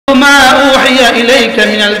ما أوحي إليك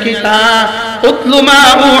من الكتاب اتل ما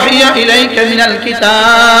أوحي إليك من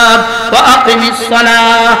الكتاب وأقم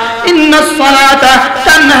الصلاة إن الصلاة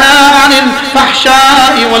تنهى عن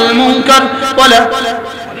الفحشاء والمنكر ولا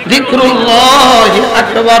ذكر الله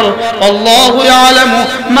أكبر والله يعلم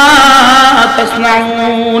ما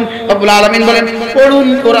تصنعون رب العالمين বলেন পড়ুন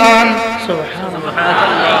কোরআন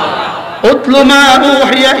সুবহানাল্লাহ اتل ما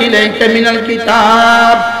أوحي إليك من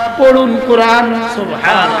الكتاب পড়ুন কোরআন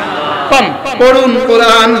সুবহানাল্লাহ পড়ুন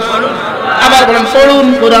কোরআন আবার বলেন পড়ুন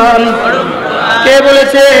কোরআন কে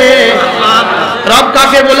বলেছে রব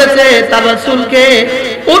কাকে বলেছে তার রাসূলকে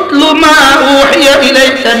উতলু মা উহিয়া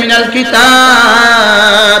ইলাইকা মিনাল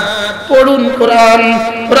কিতাব পড়ুন কোরআন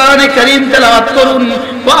কোরআনে কারীম তেলাওয়াত করুন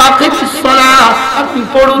ওয়া আকিমিস সালাহ আপনি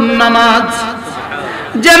পড়ুন নামাজ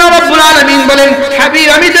যেন রব্বুল আলামিন বলেন হাবিব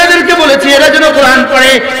আমি যাদেরকে বলেছি এরা যেন কোরআন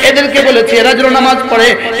পড়ে এদেরকে বলেছি এরা যেন নামাজ পড়ে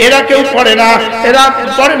এরা কেউ পড়ে না এরা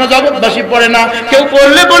পড়ে না জগৎবাসী পড়ে না কেউ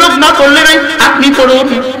পড়লে বলুক না পড়লে নাই আপনি পড়ুন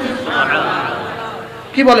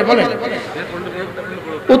কি বলে বলেন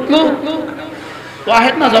উতলু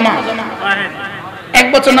ওয়াহিদ না জামা এক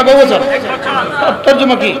বছর না বহু বছর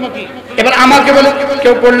তরজমা কি এবার আমাকে বলে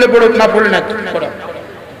কেউ পড়লে পড়ুক না পড়লে না পড়ো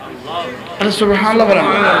সুবহানাল্লাহ বলেন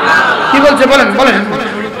কি বলছে বলেন বলেন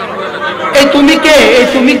এই তুমি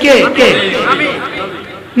কে কে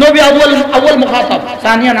নবী আউয়াল মুখাতাব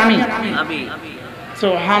সানিয়া নামি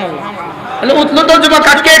সুবহানাল্লাহ তাহলে উতলু তরজমা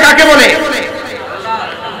কাকে বলে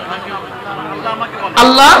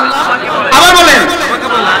আল্লাহ আবার বলেন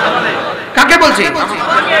কাকে বলছে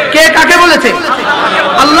কে কাকে বলেছে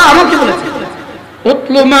আল্লাহ আমাকে বলেছে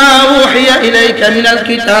উতলু মা উহিয়া ইলাইকা মিনাল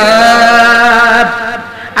কিতাব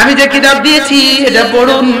আমি যে কিতাব দিয়েছি এটা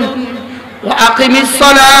পড়ুন ওয়া আকিমিস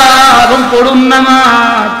সালাহ এবং পড়ুন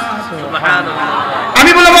নামাজ সুবহানাল্লাহ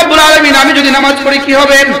আমি বললাম রব্বুল আলামিন আমি যদি নামাজ পড়ি কি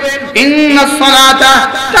হবে ইন্নাস সালাতা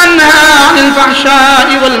তানহা আনিল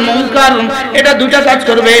ফাহশাই ওয়াল মুনকার এটা দুটো কাজ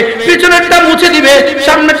করবে পিছনেরটা মুছে দিবে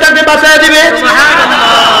সামনেরটাকে বাঁচায় দিবে সুবহানাল্লাহ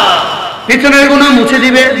পিছনের গুনাহ মুছে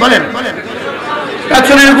দিবে বলেন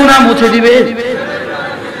পিছনের গুনাহ মুছে দিবে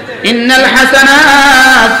ইন্নাল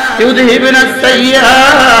হাসানাত ইউযহিবুনাস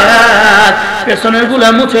সাইয়্যাত পেছনের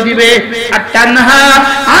গুনাহ মুছে দিবে আর তানহা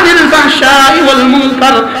আনিল ফাহশাই ওয়াল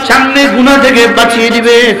মুনকার সামনে গুনাহ থেকে বাঁচিয়ে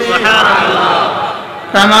দিবে সুবহানাল্লাহ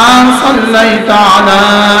কামা সাল্লাইতা আলা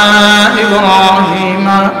ইব্রাহিম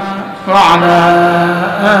ওয়া আলা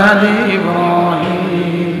আলি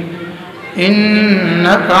ইব্রাহিম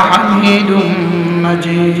ইন্নাকা হামিদুম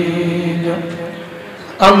মাজিদ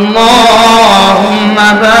اللهم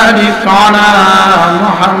بارك على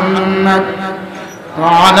محمد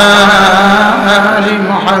وعلى آل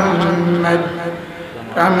محمد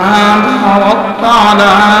كما باركت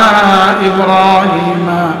على إبراهيم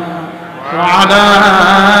وعلى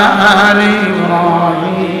آل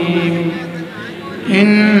إبراهيم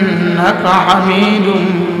إنك حميد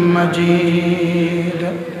مجيد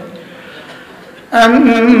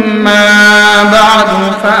أما بعد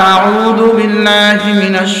فأعوذ بالله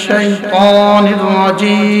من الشيطان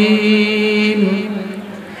الرجيم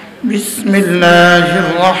بسم الله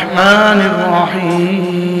الرحمن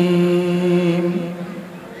الرحيم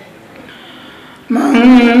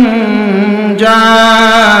من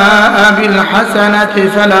جاء بالحسنة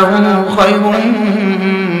فله خير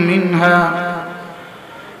منها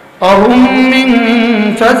وهم من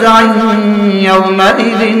فزع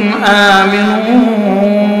يومئذ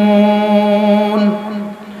آمنون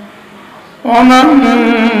ومن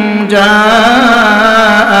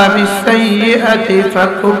جاء بالسيئة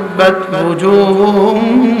فكبت وجوههم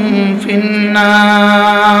في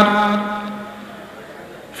النار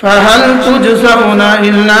فهل تجزون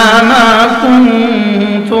إلا ما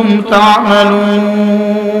كنتم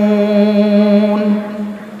تعملون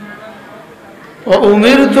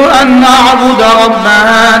وأمرت أن أعبد رب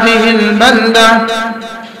هذه البلدة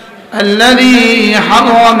الذي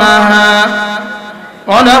حرمها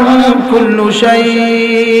وله كل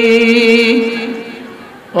شيء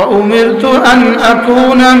وأمرت أن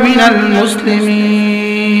أكون من المسلمين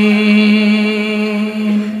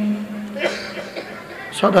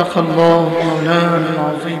صدق الله مولانا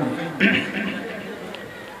العظيم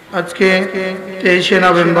আজকে 23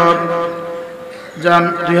 নভেম্বর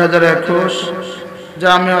 2021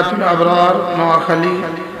 জামিয়াতুল আবরার নোয়াখালী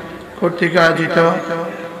কর্তৃক আয়োজিত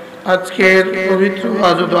আজকের পবিত্র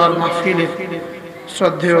আজদার মাহফিলের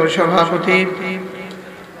শ্রদ্ধেয় সভাপতি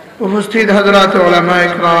উপস্থিত হযরত আলামা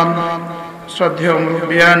ইকরাম শ্রদ্ধেয়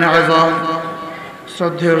মুরব্বিয়ান আযম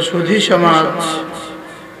শ্রদ্ধেয় সুধী সমাজ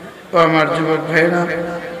ও আমার যুবক ভাইরা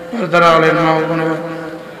পর্দার আলেমা ও বোনেরা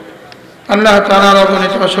আল্লাহ তাআলার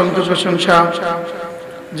অগণিত অসংখ্য প্রশংসা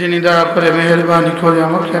যিনি দয়া করে মেহেরবানি করে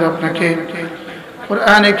আমাকে আর আপনাকে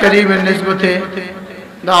কোরআনে কারীমের নিসবতে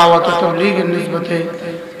দাওয়াত ও তাবলীগের নিসবতে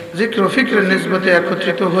জিক্র ও ফিকরের নিসবতে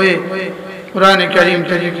একত্রিত হয়ে কোরআনে কারীম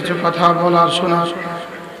থেকে কিছু কথা বলার শোনার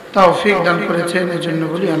তৌফিক দান করেছেন, এজন্য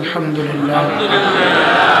বলি আলহামদুলিল্লাহ।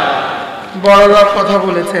 বড়রা কথা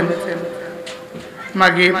বলেছেন,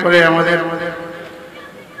 মাগি পরে আমাদের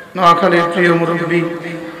নোয়াখালীর প্রিয় মুরব্বী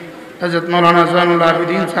হযরত মাওলানা জানুল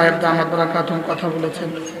আবেদিন সাহেব দামাত বারাকাতুম কথা বলেছেন।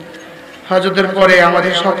 হযরতের পরে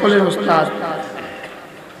আমাদের সকলের উস্তাদ,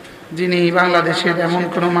 যিনি বাংলাদেশের এমন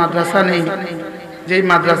কোনো মাদ্রাসা নেই যেই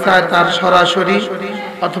মাদ্রাসায় তার সরাসরি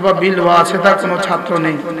অথবা বিল আছে তার কোনো ছাত্র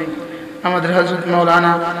নেই। আমাদের হযরত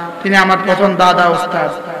মাওলানা, তিনি আমার প্রথম দাদা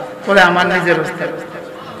উস্তাদ, পরে আমার নিজের উস্তাদ।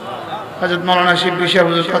 হযরত মাওলানা শিবলী সাহেব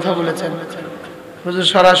হুজুর কথা বলেছেন, হুজুর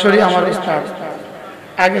সরাসরি আমার উস্তাদ।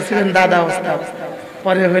 আগে ছিলেন দাদা উস্তাদ,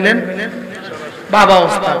 পরে হইলেন বাবা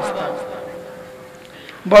উস্তাদ।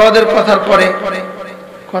 বড়দের কথার পরে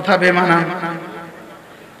কথা বেমানান।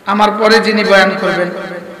 আমার পরে যিনি বয়ান করবেন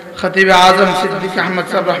খতিব আজম সিদ্দিক আহমদ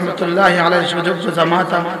সাহেব রহমতুল্লাহ আলাইহি সুযোগ্য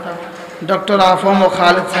জামাতা ডক্টর আফম ও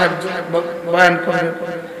খালেদ সাহেব বয়ান করবেন।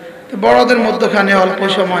 তো বড়দের মধ্যখানে অল্প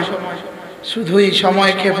সময়, শুধুই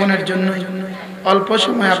সময় ক্ষেপণের জন্যই অল্প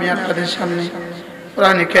সময় আমি আপনাদের সামনে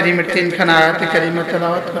কোরআনে কারীমের 3খানা আয়াতে কারীমা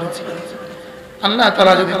তেলাওয়াত করেছি। আল্লাহ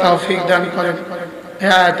তাআলা যদি তৌফিক দান করেন,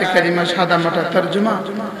 এই আয়াতে কারীমা সাদা মাটা তরজমা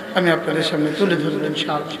আমি আপনাদের সামনে তুলে ধরব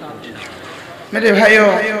ইনশাআল্লাহ। মেরে ভাইও,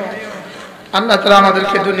 আল্লাহ তাআলা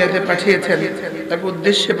আমাদেরকে দুনিয়াতে পাঠিয়েছেন, এক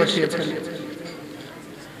উদ্দেশ্যে পাঠিয়েছেন।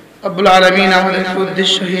 রব্বুল আলামিন আমাদেরকে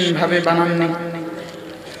উদ্দেশ্যহীন ভাবে বানাননি।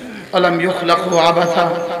 আলাম ইখলাকু আবাথা,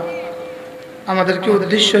 আমাদেরকে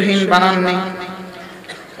উদ্দেশ্যহীন বানাননি।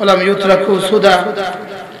 আলাম ইউতরাকু সুদা,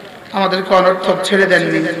 আমাদেরকে অনর্থক ছেড়ে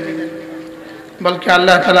দেননি, বলকে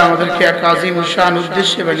আল্লাহ তাআলা আমাদেরকে এক আযীম শান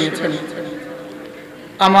উদ্দেশ্যে বানিয়েছেন।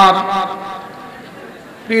 আমার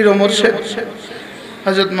পীর ও মুর্শিদ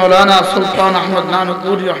হযরত মাওলানা সুলতান আহমদ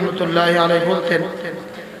নানুতুরি রহমতুল্লাহি আলাইহি বলতেন,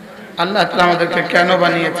 আল্লাহ তাআলা আমাদেরকে কেন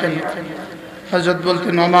বানিয়েছেন? হযরত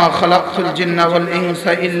বলতেন, ওমা খালাকতুল জিন্না ওয়াল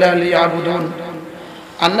ইনসা ইল্লা লিয়াবুদুন,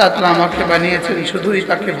 আল্লাহ তাআলা আমাকে বানিয়েছেন শুধুই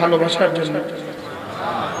তাকে ভালোবাসার জন্য।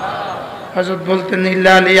 হযরত বলতেন,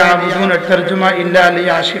 ইল্লা লিয়াবুদুন এর তরজমা ইল্লা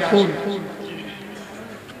লিয়াশিকুন,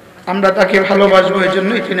 আমরা তাকে ভালোবাসবো,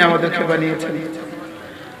 এজন্যই তিনি আমাদেরকে বানিয়েছেন।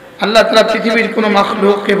 আল্লাহ তাআলা পৃথিবীর কোনো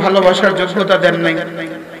মাখলুককে ভালোবাসার যোগ্যতা দেন নাই।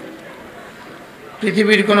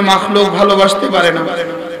 পৃথিবীর কোনো মাখলুক ভালোবাসতে পারে না।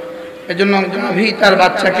 এজন্য গাভী তার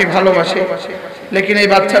বাচ্চাকে ভালোবাসে, লেকিন এই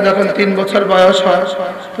বাচ্চা যখন 3 বছর বয়স হয়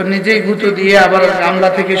তো নিজেই গুঁতো দিয়ে আবার গামলা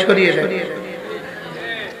থেকে সরিয়ে দেয়।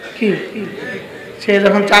 কি সে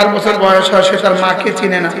যখন 4 বছর বয়স হয় সে তার মাকে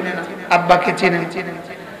চিনে না, আব্বাকে চিনে না।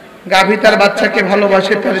 গাভী তার বাচ্চাকে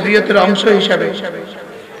ভালোবাসে তার বিয়তের অংশ হিসাবে,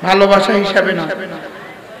 ভালোবাসা হিসাবে না।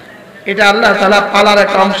 এটা আল্লাহ তাআলা পালার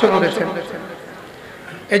একটা অংশ করেছেন।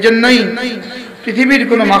 এজন্যই পৃথিবীর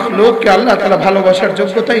কোনো মাখলুককে আল্লাহ তাআলা ভালোবাসার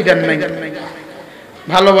যোগ্যতাই দেন নাই।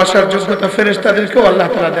 ভালোবাসার যোগ্যতা ফেরেশতাদেরকেও আল্লাহ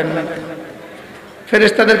তাআলা দেন নাই।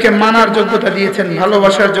 ফেরেশতাদেরকে মানার যোগ্যতা দিয়েছেন,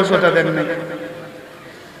 ভালোবাসার যোগ্যতা দেন নাই।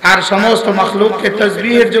 আর সমস্ত মাখলুককে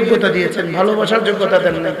তাসবিহের যোগ্যতা দিয়েছেন, ভালোবাসার যোগ্যতা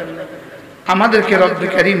দেন নাই। আমাদেরকে রব্বে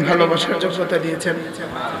কারীম ভালোবাসার যোগ্যতা দিয়েছেন।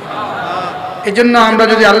 এজন্য আমরা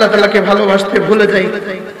যদি আল্লাহ তাআলাকে ভালোবাসতে ভুলে যাই,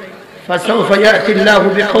 ফাসাউফা ইয়াতিল্লাহু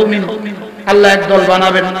বিকওমিন, আল্লাহ এক দল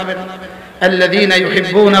বানাবেন, আল্লাযীনা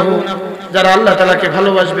ইউহিব্বুনাহু, যারা আল্লাহ তাআলাকে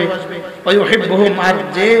ভালোবাসবে, ওয়া ইউহিব্বুহুম, আর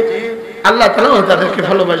যে আল্লাহ তাআলাও তাদেরকে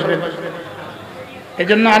ভালোবাসবেন।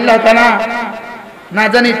 এজন্য আল্লাহ তাআলা না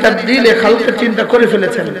জানি তাবদীলে খালকের চিন্তা করে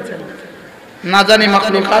ফেলেছেন, না জানি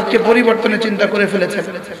মাখলুকাতকে পরিবর্তনের চিন্তা করে ফেলেছেন,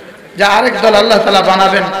 যে আরেক দল আল্লাহ তাআলা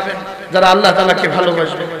বানাবেন যারা আল্লাহ তাআলাকে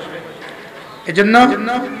ভালোবাসবে। এজন্য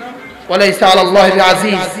ওয়ালাইসা আলাল্লাহি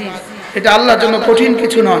বিআযীজ, এটা আল্লাহর জন্য কঠিন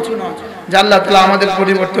কিছু নয় যে আল্লাহ তাআলা আমাদের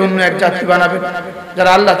পরিবর্তে অন্য এক জাতি বানাবেন যারা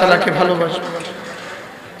আল্লাহ তাআলাকে ভালোবাসবে।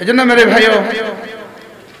 এজন্য মেরে ভাইও,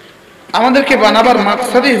 আমাদেরকে বানাবার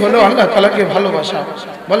মাকসাদই হলো আল্লাহ তাআলাকে ভালোবাসা।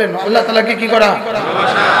 বলেন আল্লাহ তাআলাকে কি করা?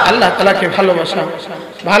 আল্লাহ তাআলাকে ভালোবাসা।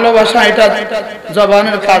 ভালোবাসা এটা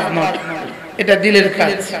জবানের কাজ নয়, এটা দিলের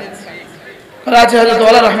কাজ। আছে হযরত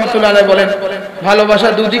ওয়ালা রাহমাতুল্লাহ আলাইহি বলেন, ভালোবাসা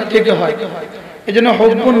দুদিক থেকে হয়। এজন্য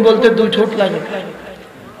হুব্বুন বলতে 2 ঠোঁট লাগে।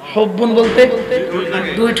 হুব্বুন বলতে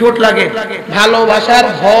 2 ঠোঁট লাগে। ভালোবাসার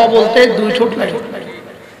ভ বলতে 2 ঠোঁট লাগে।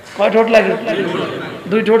 কয় ঠোঁট লাগে?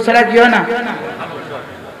 2 ঠোঁট ছাড়া কি হয় না?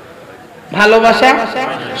 ভালোবাসা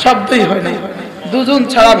শব্দই হয় না, দুজন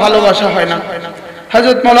ছাড়া ভালোবাসা হয় না।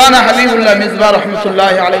 হযরত মাওলানা হাবিবুল্লাহ মিসবাহ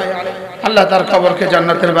রাহমাতুল্লাহি আলাইহি, আল্লাহ তার কবরকে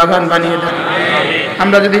জান্নাতের বাগান বানিয়ে দেন।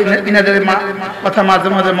 আমরা যদি ইনাদের কথা মাঝে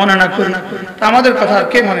মাঝে মনে না করি তা আমাদের কথা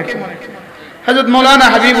কে মনে করবে? হযরত মাওলানা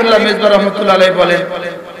হাবিবুল্লাহ মিজবা রাহমাতুল্লাহ আলাইহি বলেন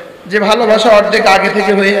যে ভালোবাসা অর্ধেক আগে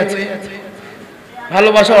থেকে হয়ে আছে,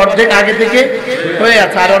 ভালোবাসা অর্ধেক আগে থেকে হয়ে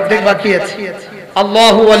আছে, আর অর্ধেক বাকি আছে।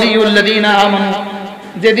 আল্লাহু ওয়ালিউল্লাযিনা আমানু,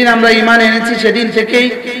 যেদিন আমরা ঈমান এনেছি সেদিন থেকেই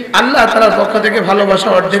আল্লাহ তাআলার পক্ষ থেকে ভালোবাসা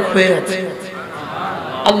অর্ধেক হয়ে আছে।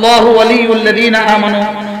 আল্লাহু ওয়ালিউল্লাযিনা আমানু,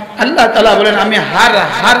 আল্লাহ তাআলা বলেন আমি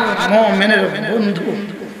হার মুমিনের বন্ধু,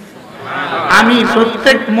 আমি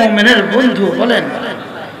প্রত্যেক মুমিনের বন্ধু। বলেন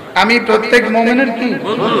আমি প্রত্যেক মুমিনের কি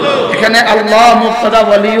বন্ধু। এখানে আল্লাহ মুবতাদা,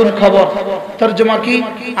 ওয়ালিউন খবর, তরজমা কি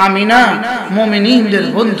আমি না মুমিনদের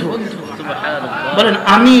বন্ধু। বলেন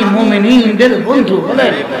আমি মুমিনদের বন্ধু।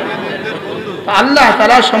 বলেন আল্লাহ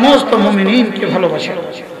তাআলা সমস্ত মুমিনকে ভালোবাসেন।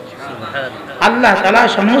 আল্লাহ তাআলা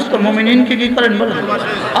সমস্ত মুমিনকে কি করেন? বলেন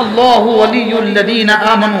আল্লাহু ওয়ালিউল্লাযিনা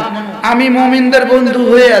আমানু, আমি মুমিনদের বন্ধু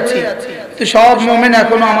হয়ে আছি। তো সব মুমিন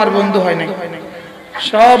এখনো আমার বন্ধু হয় নাই,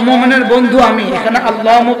 সব মুমিনের বন্ধু আমি। এখানে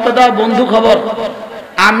আল্লাহ মুবতাদা, বন্ধু খবর,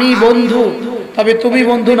 আমি বন্ধু, তবে তুমি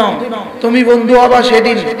বন্ধু নও। তুমি বন্ধু হবা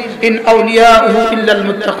সেদিন, ইন আউলিয়াহু ইল্লাল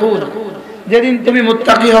মুত্তাকুন, যেদিন তুমি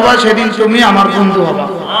মুত্তাকি হবা সেদিন তুমি আমার বন্ধু হবা।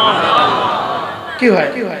 কি হয়?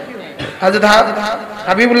 হযরত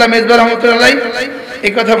হাবিবুল্লাহ মিজবা রাহমাতুল্লাহ আলাইহি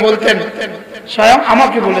এই কথা বলতেন, স্বয়ং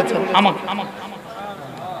আমাকে বলেছেন।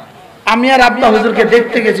 আমি আর আব্বা হুজুরকে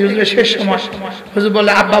দেখতে গেছি, হুজুরের শেষ সময়। হুজুর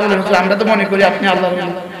বলে, আব্বা বলে হুজুর আমরা তো মনে করি আপনি আল্লাহর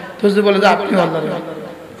ওলি। হুজুর বলে যে আপনিও আল্লাহর ওলি।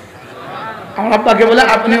 আমার আব্বাকে বলে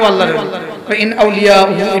আপনিও আল্লাহর ওলি। ইন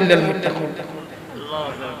আউলিয়াহু ইল্লাল মুত্তাকুন,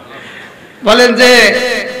 বলেন যে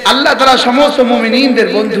আল্লাহ তাআলা সমস্ত মুমিনদের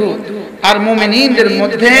বন্ধু, আর মুমিনদের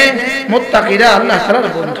মধ্যে মুত্তাকিরা আল্লাহ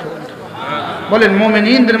তাআলার বন্ধু। বলেন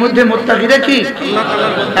মুমিনদের মধ্যে মুত্তাকিরা কি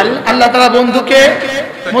আল্লাহ তাআলা বন্ধুকে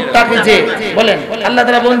মুত্তাকি যে। বলেন আল্লাহ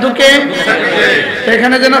তাআলা বন্ধুকে।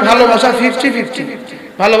 এখানে যেন ভালোবাসা 50-50,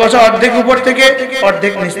 ভালোবাসা অর্ধেক উপর থেকে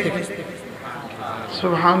অর্ধেক নিচ থেকে।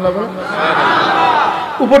 সুবহানাল্লাহ।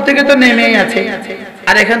 উপর থেকে তো নেমেই আছে,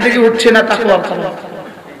 আর এখান থেকে উঠছে না। তাকওয়া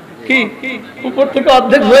কি উপর থেকে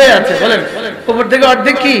অর্ধেক হয়ে আছে। বলেন উপর থেকে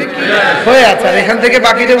অর্ধেক কি হয়ে আছে, আর এখান থেকে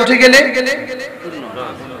বাকিটা উঠে গেলে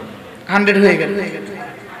 100 হয়ে গেল,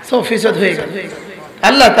 100% হয়ে গেল।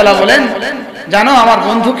 আল্লাহ তাআলা বলেন জানো আমার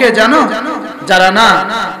বন্ধুকে, জানো যারা না।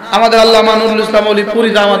 আমাদের আল্লামা নুরুল ইসলাম ওলি পুরি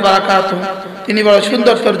দামাত বারাকাতুহু তিনি বড়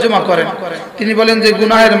সুন্দর তরজমা করেন। তিনি বলেন যে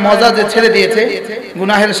গুনাহের মজা যে ছেড়ে দিয়েছে,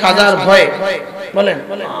 গুনাহের সাজার ভয়। বলেন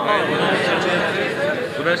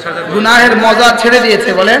গুনাহের মজা ছেড়ে দিয়েছে।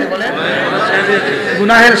 বলেন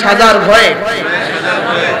গুনাহের সাজার ভয়ে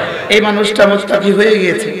এই মানুষটা মুত্তাকি হয়ে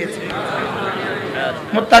গিয়েছে।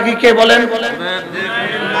 মুত্তাকি কে? বলেন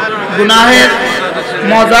গুনাহের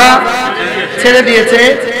মজা ছেড়ে দিয়েছে,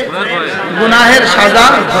 গুনাহের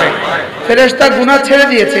সাজার ভয়। ফেরেশতা গুনাহ ছেড়ে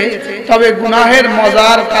দিয়েছে, তবে গুনাহের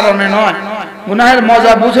মজার কারণে নয়, গুনাহের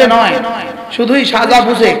মজা বুঝে নয়, শুধুই সাজা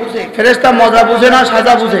বুঝে। ফেরেশতা মজা বুঝে না,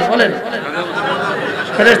 সাজা বুঝে। বলেন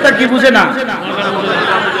ফেরেশতা কি বুঝে না?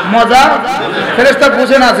 মজা। ফেরেশতা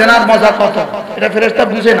বুঝে না জেনার মজা কত, এটা ফেরেশতা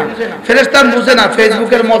বুঝে না। ফেরেশতা বুঝে না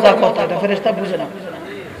ফেসবুকের মজা কত, এটা ফেরেশতা বুঝে না।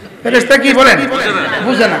 ফেরেশতা কি বলেন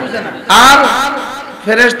বুঝে না। আর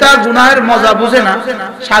ফেরেশতা গুনাহের মজা বুঝে না,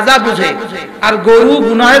 সাজা বুঝে। আর গরু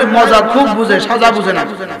গুনাহের মজা খুব বুঝে, সাজা বুঝে না।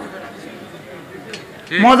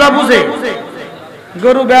 মজা বুঝে।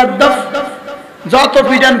 গরু বেয়াদব, যত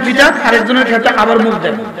পিটান পিটান আরেকজনের ক্ষেত্রে আবার মুখ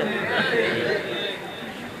দেয়।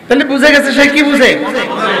 তাহলে বুঝে গেছে সে কি বুঝে?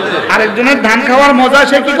 আরেকজনের ধান খাওয়ার মজা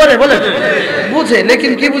সে কি করে? বলে বুঝে,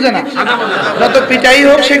 লেকিন কি বুঝে না। যত পিটাই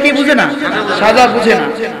হোক সে কি বুঝে না? সাজা বুঝে না।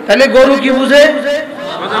 তাহলে গরু কি বুঝে?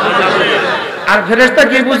 আর ফেরেশতা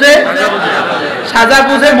কি বুঝে? সাজা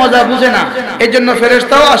বুঝে, মজা বুঝে না। এই জন্য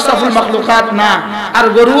ফেরেশতাও আশরাফুল মাখলুকাত না, আর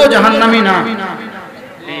গরুও জাহান্নামী না।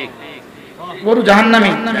 গরু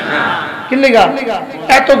জাহান্নামী কি লিগা?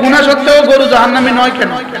 এত গুনাহ সত্ত্বেও গরু জাহান্নামী নয়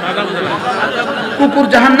কেন? কুকুর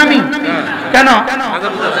জাহান্নামী কেন?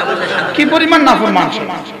 কি পরিমাণ নাফরমান সে,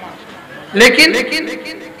 লেকিন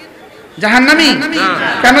জাহান্নামী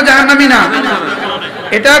কেন? জাহান্নামী না,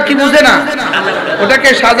 এটা কি বুঝে না? ওটাকে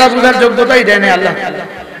সাজা বুঝার যোগ্যতাই দেয় না আল্লাহ।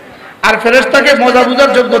 আর ফেরেশতাকে মজা বুঝার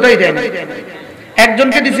যোগ্যতাই দেয় না।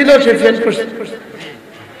 একজনকে দিছিল, সে ফেল করছে।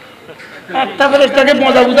 একটা ফেরেশতাকে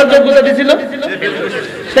মজা বুঝার যোগ্যতা দিছিল,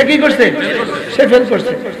 সে কি করছে? সে ফেল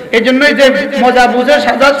করছে। এই জন্যই যে মজা বুঝে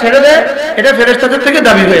সাজা ছেড়ে দেয়, এটা ফেরেশতাদের থেকে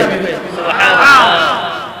দামি হয়ে যায়।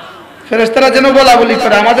 ফেরেশতারা যেন বলা বলি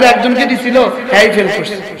করে, আমাদের একজনকে দিছিল, হ্যাঁ ফেল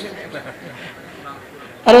করছে।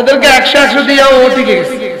 আর ওদেরকে 100 দিয়ে ও টিকে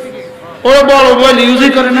গেছে। ওরা বড় মোবাইল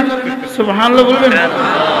ইউজই করে না। সুবহানাল্লাহ বলবেন।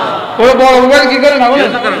 ওরা বড় মোবাইল কি করে না?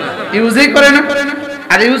 বলেন ইউজই করে না।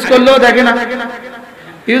 আর ইউজ করলেও দেখে না,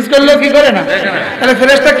 ইউজ করলেও কি করে না। তাহলে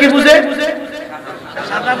ফেরেশতা কি বুঝে?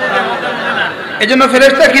 এই জন্য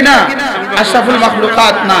ফেরেশতা কি না আশরাফুল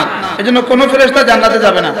মাখলুকাত না, এজন্য কোনো ফেরেশতা জান্নাতে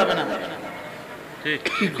যাবে না।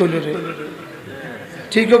 কি কইল রে?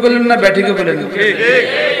 ঠিকও বললেন না ব্যাঠিকও বললেন?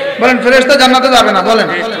 বলেন ফেরেশতা জান্নাতে যাবে না, বলেন।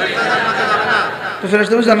 তো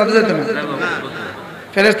ফেরেশতা জান্নাতে যেতে না?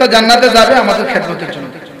 ফেরেশতা জান্নাতে যাবে আমাদের খেদমতের জন্য।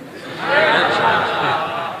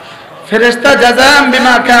 ফেরেশতা জাযাম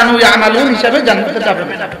বিমা কানু ইয়ামালুন হিসাবে জান্নাতে যাবে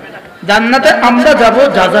না, জান্নাতে আমরা যাব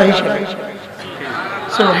জাযা হিসাবে।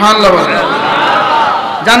 সুবহানাল্লাহ।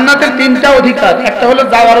 জান্নাতের তিনটা অধিকার, একটা হলো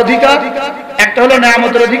যাওয়ার অধিকার, একটা হলো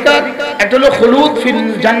নিয়ামতের অধিকার, একটা হলো খুলুদ ফিল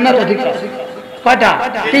জান্নাত অধিকার। কয়টা?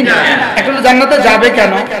 তিনটা। একটা হলো জান্নাতে যাবে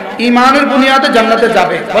কেন? ঈমানের বুনিয়াদে জান্নাতে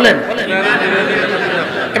যাবে, বলেন।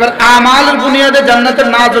 এবার আমালের বুনিয়াদে জান্নাতের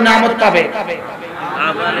নাজ ও নিয়ামত পাবে।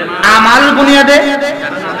 আমাল বুনিয়াদে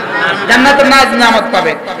জান্নাতের নাজ নিয়ামত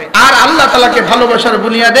পাবে। আর আল্লাহ তাআলাকে ভালোবাসার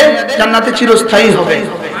বুনিয়াদে জান্নাতে চিরস্থায়ী হবে।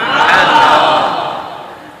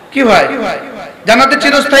 কি ভাই? জান্নাতে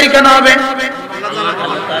চিরস্থায়ী কেন হবে?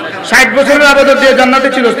 60 বছরের ইবাদত দিয়ে জান্নাতে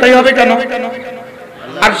চিরস্থায়ী হবে কেন?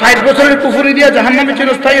 আর 60 বছরের কুফরি দিয়ে জাহান্নামে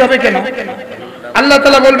চিরস্থায়ী হবে কেন? আল্লাহ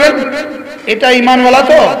তাআলা বলবেন এটা ঈমানওয়ালা,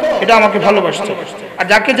 তো এটা আমাকে ভালোবাসছে। আর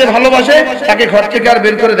যাকে যে ভালোবাসে তাকে ঘর থেকে আর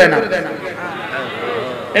বের করে দেয় না।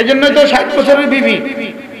 এইজন্যই তো 60 বছরের বিবি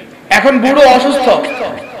এখন বুড়ো, অসুস্থ,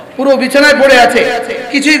 পুরো বিছানায় পড়ে আছে,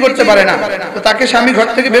 কিছুই করতে পারে না, তো তাকে স্বামী ঘর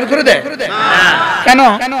থেকে বের করে দেয় কেন?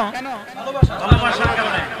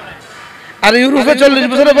 আর ইউরোপে 40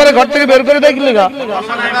 বছরের পরে ঘর থেকে বের করে দেয় কি লাগা?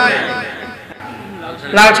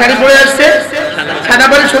 লাল শাড়ি পরে আসছে, সাদা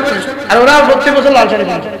বাড়ি, আর ওরাও 32 বছর লাল শাড়ি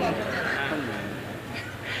পরে।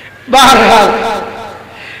 বারহাল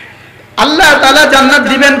আল্লাহ তাআলা জান্নাত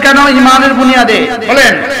দিবেন কেন? ঈমানের বুনিয়াদে,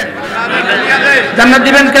 বলেন। জান্নাত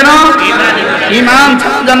দিবেন কেন? ঈমান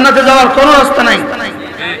ছাড়া জান্নাতে যাওয়ার কোনো রাস্তা নাই।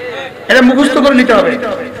 এটা মুখস্থ করে নিতে হবে।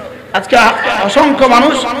 আজকে অসংখ্য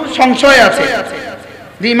মানুষ সংশয় আছে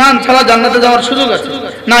যে ঈমান ছাড়া জান্নাতে যাওয়ার সুযোগ আছে।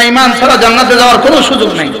 না, ঈমান ছাড়া জান্নাতে যাওয়ার কোনো সুযোগ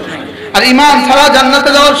নাই। আর ঈমান ছাড়া জান্নাতে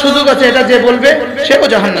যাওয়ার সুযোগ আছে এটা যে বলবে সেও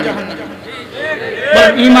জাহান্নামী।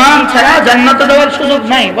 বলেন ঈমান ছাড়া জান্নাতে যাওয়ার সুযোগ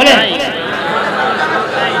নাই, বলেন।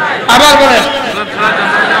 আবার বলেন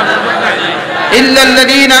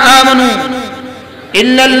ইল্লাল্লাযীনা আমানু,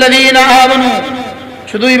 ইল্লাল্লাযীনা আমানু,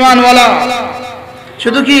 শুধু ঈমানওয়ালা,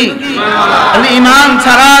 শুধু কি ঈমান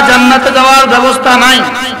ছাড়া জান্নাতে যাওয়ার ব্যবস্থা নাই।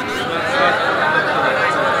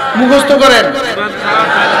 মুখস্থ করেন।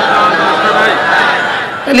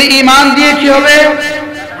 তাহলে ঈমান দিয়ে কি হবে?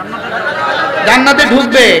 জান্নাতে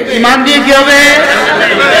ঢুকবে। ঈমান দিয়ে কি হবে?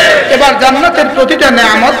 এবার জান্নাতের প্রতিটা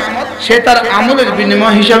নিয়ামত সে তার আমলের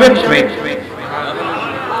বিনিময় হিসাবে পাবে।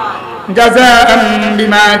 জাযাআন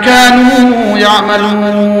বিমা কানু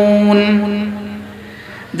ইয়ামালুন।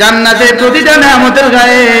 জান্নাতের প্রতিটা নিয়ামতের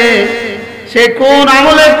গায়ে সে কোন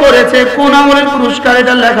আমলে করেছে, কোন আমলের পুরস্কার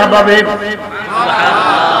এটা লেখা পাবে।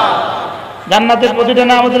 জান্নাতের প্রতিটা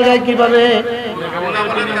নিয়ামতের গায়ে কি পাবে?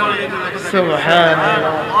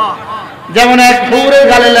 সুবহানাল্লাহ। যেমন এক হুরের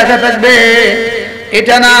গালে লেখা থাকবে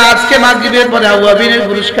এটা না আজকে মাগরিবের পরে আওয়াবিনের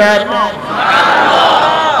পুরস্কার।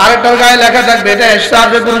 আরেকটার গায়ে লেখা থাকবে এটা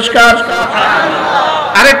ইশরাকের পুরস্কার।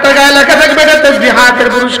 আরেকটার গায়ে লেখা থাকবে এটা তাসবিহাতের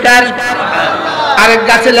পুরস্কার। আরেক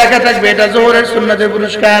গাছে লেখা থাকবে এটা যোহরের সুন্নাতের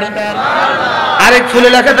পুরস্কার। আরেক ফুলে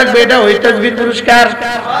লেখা থাকবে এটা ওই তাসবিহ পুরস্কার।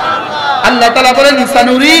 আল্লাহ তাআলা বলেন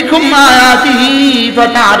সানুরিকুম আয়াতিহি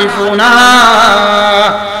ফাতারিফুনা।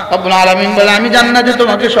 রব্বুল আলামিন বলে আমি জান্নাতে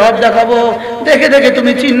তোমাকে সব দেখাবো, দেখে দেখে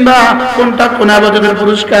তুমি চিনবা কোনটা কোন ইবাদতের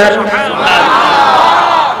পুরস্কার।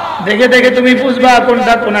 দেখে দেখে তুমি বুঝবা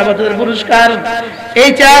কোনটা কোন ইবাদতের পুরস্কার। এই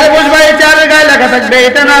চেয়ারে বসবা, এই চেয়ারের গায়ে লেখা থাকবে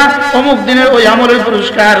এটা না অমুক দিনের ওই আমলের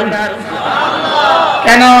পুরস্কার।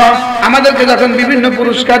 কেন? আমাদেরকে যখন বিভিন্ন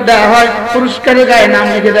পুরস্কার দেওয়া হয় পুরস্কারের গায়ে নাম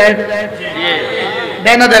লিখে দেয়,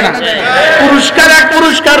 দেয় না? দেয় না? পুরস্কার এক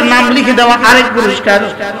পুরস্কার, নাম লিখে দেওয়া আরেক পুরস্কার।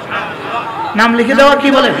 নাম লিখে দেওয়া কি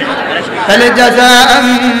বলে? তাহলে জাযাআন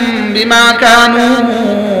বিমা কানু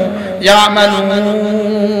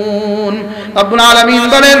ইয়ামালুন। রব্বুল আলামিন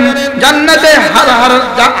বলেন জান্নাতে হার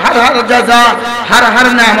হার জাযা, হার হার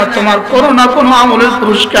নিয়ামত তোমার কোনো না কোনো আমলের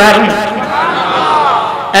পুরস্কার।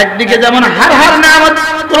 একদিকে যেমন হার হার নিয়ামত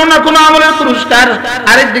কোনো না কোনো আমলের পুরস্কার,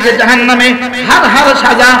 আরেকদিকে জাহান্নামে হার হার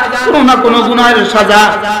সাজা, কোনো না কোনো গুনাহের সাজা,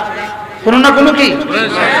 কোনো না কোনো কি।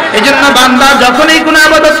 এই জন্য বান্দা যখনই কোনো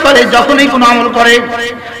ইবাদত করে, যখনই কোনো আমল করে,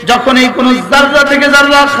 যখনই কোনো যাররা থেকে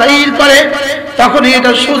যাররা খাইর করে, তখনই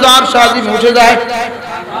এটা সোজার সাজিম উঠে যায়।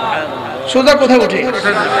 সোজা কোথায় উঠে?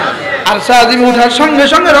 আর সাজিম ওঠার সঙ্গে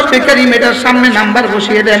সঙ্গে রব্বে কারীম এটার সামনে নাম্বার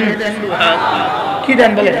বসিয়ে দেন। কি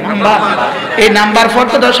দেন বলে? নাম্বার। এই নাম্বার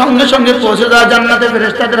ফর্দটা সঙ্গে সঙ্গে পৌঁছে যায় জান্নাতের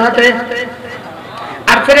ফেরেশতাদের হাতে।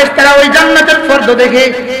 আর ফেরেশতারা ওই জান্নাতের ফর্দ দেখে,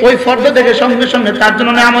 ওই ফর্দ দেখে সঙ্গে সঙ্গে তার জন্য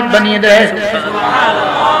নিয়ামত বানিয়ে দেয়।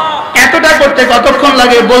 এত এতটা করতে কতক্ষণ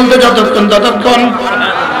লাগে? বলতে যতক্ষণ ততক্ষণ।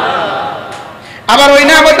 আবার ওই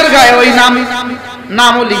নিয়ামতের গায়ে ওই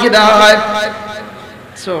নামও লিখে দেওয়া হয়।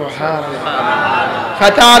 সুবহানাল্লাহ।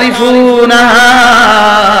 ফাতারিফুনাহা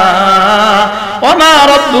ওয়া মা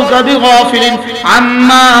রাব্বুকা বিগাফিলিন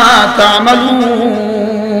আম্মা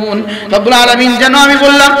তা'মালুন। রব্বুল আলামিন, যেন আমি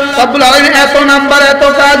বললাম রব্বুল আলামিন এত নাম্বার, এত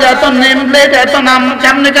কাজ, এত নেম প্লেট, এত নাম,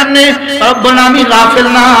 কেমনে রব্বুল আলামিন গাফিল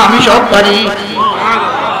না, আমি সব পারি।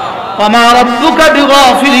 ওয়া মা রাব্বুকা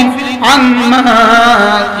বিগাফিলিন আম্মা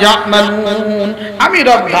ইয়া'মালুন, আমি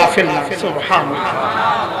রব গাফিল না। সুবহানাল্লাহ।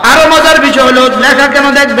 আরো মজার বিষয় হলো, লেখা কেন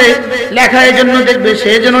দেখবে? লেখা এই জন্য দেখবে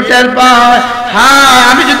সে যেন টের পায়, হ্যাঁ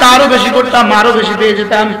আমি যদি আরো বেশি করতাম আরো বেশি পেয়ে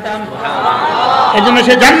যেতাম। এই জন্য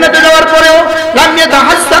সে জান্নাতে যাওয়ার পরেও লাম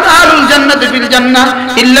ইয়াতাহাসসান আহলুল জান্নাতি ফিল জান্নাহ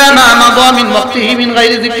ইল্লা মা মাদা মিন ওয়াক্তিহি মিন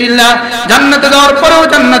গায়রি যিকরিল্লাহ। জান্নাতে যাওয়ার পরেও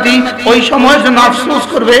জান্নাতি ওই সময় জন্য আফসোস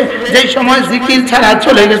করবে যেই সময় জিকির ছাড়া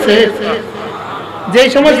চলে গেছে, যেই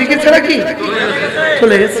সময় জিকির ছাড়া কি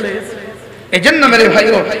চলে গেছে। এই জন্য মেরে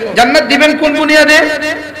ভাইও, জান্নাত দিবেন কোন বুনিয়াদে?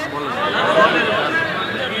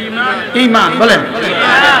 ঈমান। বলেন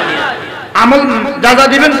আমল দাদা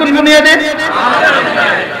দিবেন কোন বুনিয়াদে?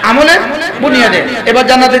 আমলের বুনিয়াদে। এবার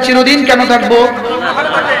জান্নাতে চিরদিন কেন থাকবো?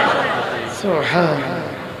 সুবহানাল্লাহ।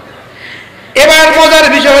 এবার মজার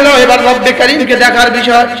বিষয় হলো, এবার রব্বে কারীমকে দেখার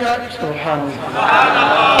বিষয়। সুবহানাল্লাহ।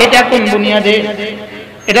 এটা কোন বুনিয়াদে?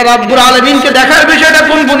 এটা রব্বুল আলামিনকে দেখার বিষয়টা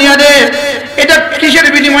কোন বুনিয়াদে? এটা কিসের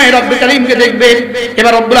বিনিময়ে রব্বে কারীমকে দেখবে?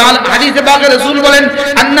 এবার রব্বুল আলামিন হাদিসে পাকে রাসূল বলেন,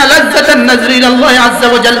 আন্না লাজ্জাতান নাজরি ইলাল্লাহি আযজা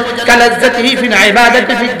ওয়া জাল কালাজ্জাতিহি ফিল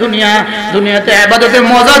ইবাদাতি ফিদ দুনিয়া। দুনিয়াতে ইবাদতে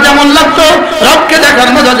মজা যেমন লাগতো, রবকে দেখার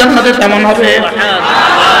মজা জান্নাতে তেমন হবে।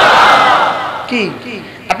 কি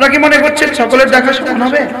আপনারা কি মনে করছেন সকলের দেখা সমান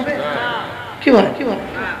হবে? কি বলে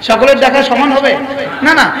সকলের দেখা সমান হবে?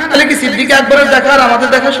 না না। তাহলে কি সিদ্দিক আকবরের দেখা আর আমাদের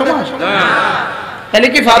দেখা সমান? তাহলে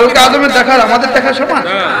কি ফারুক আজমের দেখা আর আমাদের দেখা সমান?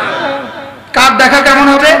 কার দেখা কেমন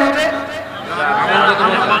হবে?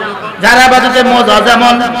 যার ইবাদতে মজা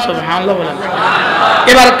যেমন। সুবহানাল্লাহ বলেন।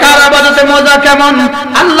 এবার কার ইবাদতে মজা কেমন?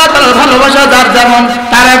 আল্লাহ তাআলার ভালোবাসা যার যেমন,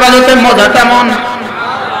 তার ইবাদতে মজা তেমন।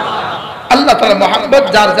 আল্লাহ তাআলার মহব্বত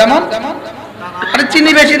যার যেমন। আরে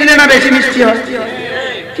চিনি বেশি দিলে না বেশি মিষ্টি হয়?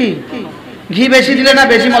 কি ঘি বেশি দিলে না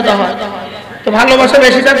বেশি মজা হয়? তো ভালোবাসা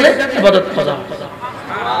বেশি থাকলে ইবাদত মজা হয়।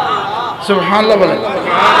 সুবহানাল্লাহ বলেন।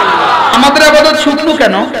 আমাদের ইবাদত শুকনো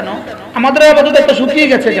কেন? আমাদের ইবাদত একটা শুকিয়ে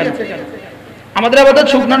গেছে কেন? আমাদের ইবাদত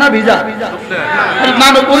শুকনো না ভিজা?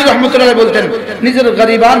 নানপুরি রহমাতুল্লাহ বলতেন, নিজের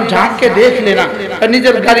গরিবান ঝাঁককে দেখলে না,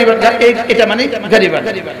 নিজের গরিবান, এটা মানে গরিবান,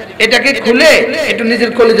 এটাকে খুলে একটু নিজের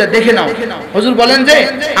কলিজা দেখে নাও। হুজুর বলেন যে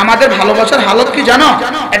আমাদের ভালোবাসার হালত কি জানো?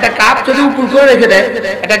 একটা কাপ যদি উপর করে রেখে দেয়,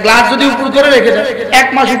 একটা গ্লাস যদি উপর করে রেখে দেয়, 1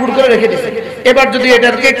 মাস উপর করে রেখে দিছে, এবার যদি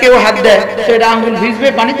এটাকে কেউ হাত দেয় তো এটা আঙ্গুল ভিজবে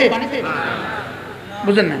পানিতে?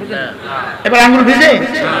 বুঝেন না? এবার আঙ্গুল ভিজে?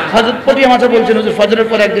 হযরত পটিয়া মাঝে বলছেন, হুজুর ফজরের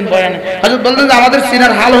পর একদিন বয়ানে হযরত বলতেন যে আমাদের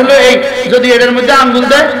সিনার হাল হলো এই, যদি এটার মধ্যে আঙ্গুল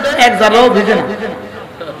দেয় এক জাররাও ভিজে না।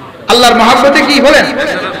 আল্লাহর মহব্বতে কি বলেন?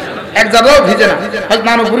 এক জাররাও ভিজে না। হযরত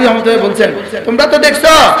নানপুরি রহমাতুল্লাহ বলছেন, তোমরা তো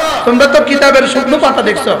দেখছো, তোমরা তো কিতাবের শুকনো পাতা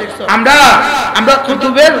দেখছো, আমরা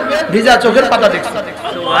কুতুবের ভিজা চোখের পাতা দেখছি।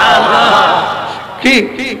 কি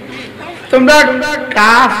তোমরা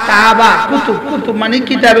কাফ কাবা কুতুব, কুতুব মানে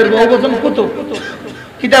কিতাবের বহুবচন, কুতুব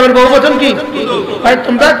কিতাবের বহুবচন কি? ভাই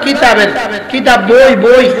তোমরা কিতাব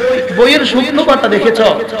বইয়ের শুকনো পাতা দেখেছো,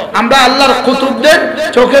 আমরা আল্লাহর কুতুবদের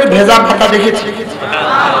চোখের ভেজা পাতা দেখেছি।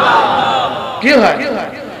 কি হয়?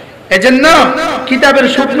 এজন্য কিতাবের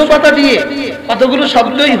শুকনো পাতা দিয়ে কতগুলো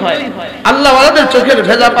শব্দই হয়, আল্লাহ ওয়ালাদের চোখের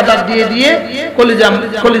ভেজা পাতা দিয়ে দিয়ে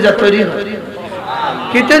কলিজা তৈরি হয়।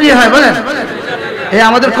 কি তৈরি হয় বলেন?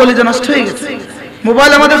 আমাদের কলিজা নষ্ট হয়ে গেছে,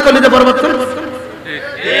 মোবাইল আমাদের কলিজা বরবাদ করে।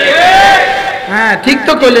 হ্যাঁ ঠিক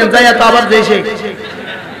তো কইলেন, যাইয়া তো আবার যাইছে,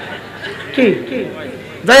 কি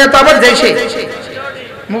যাইয়া তো আবার যাইছে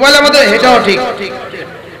মোবাইল আমাদের, এটাও ঠিক।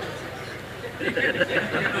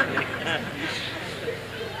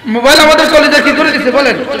 মোবাইল আমাদের কলিজা কি করে দিচ্ছে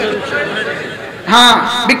বলেন? হ্যাঁ,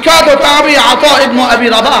 বিখ্যাত তাবি আতা ইবনে আবি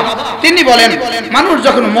রাবাহ তিনি বলেন, মানুষ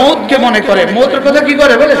যখন মওতকে মনে করে, মওতের কথা কি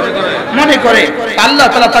করে বলেন? মনে করে, আল্লাহ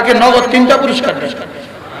তাআলা তাকে নগদ 3টা পুরস্কার দেন।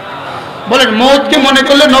 বলেন মওতকে মনে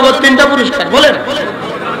করলে নগদ 3টা পুরস্কার। বলেন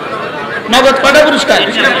নগদ কয়টা পুরস্কার?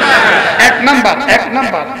 এক নাম্বার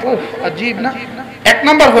উফ আজীব না, 1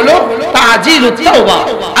 নাম্বার হলো তাজিলুত তাওবা,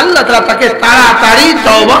 আল্লাহ তাআলা তাকে তাড়াতাড়ি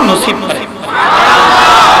তওবা নসিব করে।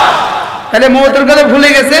 তাহলে মওতের কথা ভুলে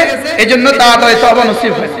গেছে, এজন্য তাড়াতাড়ি তওবা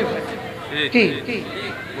নসিব হয়। কি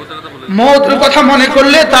মওতের কথা মনে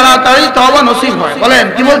করলে তাড়াতাড়ি তওবা নসিব হয়। বলেন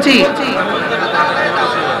কি বলছি?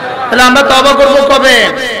 তাহলে আমরা তওবা করব কবে?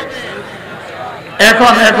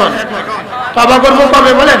 এখন তওবা করব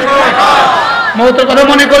কবে বলেন? মওতের কথা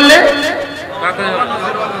মনে করলে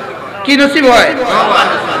কি নসিব হয়?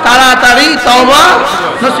 তাড়াতাড়ি তওবা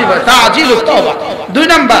নসিব হয়, তাজিলুত তওবা। 2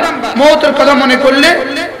 নাম্বার, মওতের কথা মনে করলে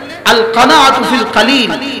আল কানাআতু ফিল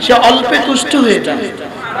কালিল, সে অল্পে তুষ্ট হয়ে যায়।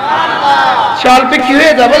 সে অল্পে কি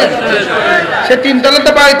হয়ে যায় বলেন? সে 3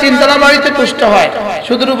 তলাতে বাড়ি, 3 তলা বাড়িতে তুষ্ট হয়,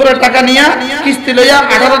 সুদের উপরে টাকা নিয়া কিস্তি লইয়া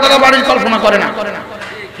 18 তলা বাড়ির কল্পনা করে না।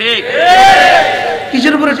 ঠিক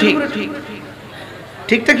কিসের উপরে? ঠিক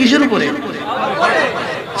ঠিকটা কিসের উপরে?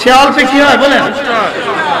 সে অল্পে কি হয় বলেন?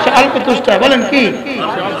 সে অল্পে তুষ্ট হয়। বলেন কি?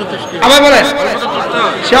 আবার বলেন,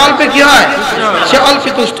 সে অল্পে কি হয়? সে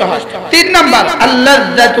অল্পে তুষ্ট হয়। 3 নাম্বার,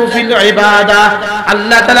 আল্লাযযাতু ফিল ইবাদা,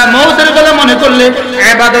 আল্লাহ তাআলা মওতের কথা মনে করলে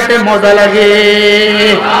ইবাদতে মজা লাগে।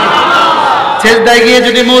 সেজদায় গিয়ে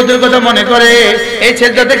যদি মওতের কথা মনে করে, এই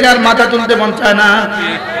সেজদা থেকে আর মাথা তুলতে মন চায় না।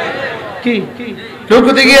 কি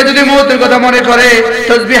রুকুতে গিয়ে যদি মওতের কথা মনে করে,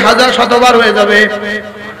 তাসবিহ 1000 শতবার হয়ে যাবে।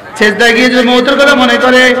 সেজদায় গিয়ে যদি মওতের কথা মনে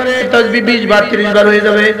করে, তাসবিহ 20 বার 30 বার হয়ে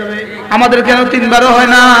যাবে। আমাদের কেন 3 বারও হয়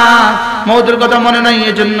না? মওতের কথা মনে নাই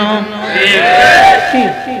এজন্য। ঠিক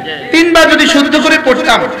 3 বার যদি শুদ্ধ করে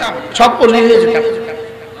পড়তাম, সব ওলি হয়ে যেতাম।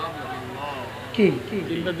 কি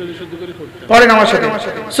 3 বার যদি শুদ্ধ করে পড়তাম? পড়েন আমার সাথে,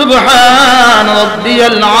 সুবহান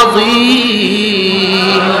রাব্বিয়াল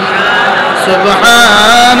আযীম,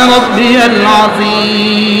 সুবহান রাব্বিয়াল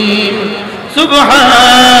আযীম,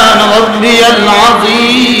 সুবহান রাব্বিয়াল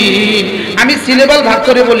আযীম। আমি সিলেবাল ভাগ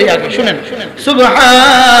করে বলি আগে, শুনেন।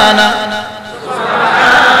 সুবহান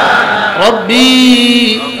রাব্বি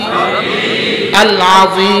আল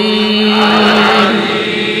আযীম,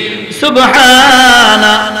 সুবহান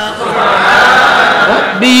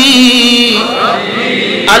রাব্বি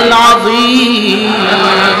আল আযীম।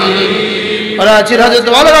 হযরত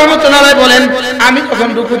ওমর রাহমাতুল্লাহ আলাইহি বলেন, আমি যখন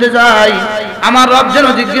রুকুতে যাই, আমার রব যেন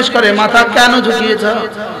জিজ্ঞেস করে, মাথা কেন ঝুঁকিয়েছ?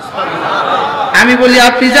 আমি বলি,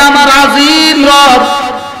 আপনি যে আমার আযীম রব,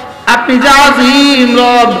 আপনি যে আযীম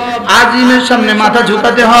রব, আযীমের সামনে মাথা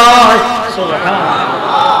ঝুঁকাতে হয়। সুবহানাল্লাহ,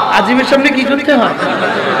 আযীমের সামনে কি করতে হয়?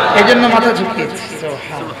 এজন্য মাথা ঝুঁকিয়েছি।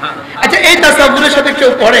 সুবহানাল্লাহ। আচ্ছা, এই তাসাব্বুরের সাথে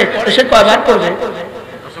কেউ পড়ে, সে কয়বার পড়বে?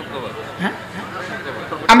 হ্যাঁ,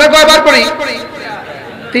 আমরা কয়বার পড়ি?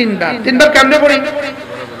 3 বার। 3 বার কেমনে পড়ি?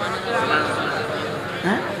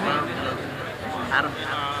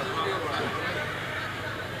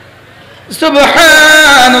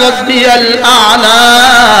 সুবহান রাব্বিয়াল আ'লা,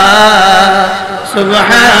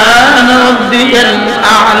 সুবহান রাব্বিয়াল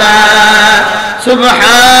আ'লা,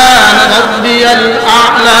 সুবহান রাব্বিয়াল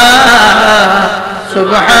আ'লা,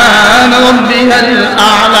 সুবহান রাব্বিয়াল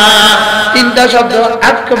আ'লা। 3টা শব্দ,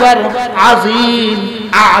 আকবার, আযীম,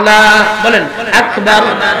 আ'লা। বলেন, আকবার,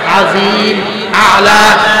 আযীম, আ'লা।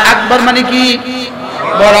 আকবার মানে কি?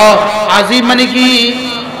 বড়। আযীম মানে কি?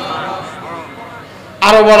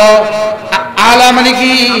 আরো বড়। আ'লা মানে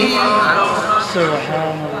কি?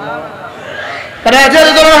 সুবহানাল্লাহ। রাজা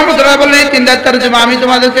রহমাতুল্লাহ বললেন, 3টা তরজমা আমি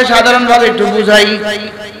তোমাদেরকে সাধারণভাবে একটু বুঝাই।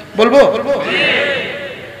 বলবো?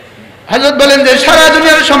 হযরত বলেন যে সারা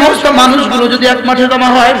দুনিয়ার সমস্ত মানুষগুলো যদি এক মাঠে জমা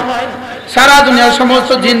হয়, সারা দুনিয়ার সমস্ত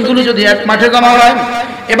জিনগুলো যদি এক মাঠে জমা হয়,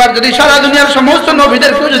 এবার যদি সারা দুনিয়ার সমস্ত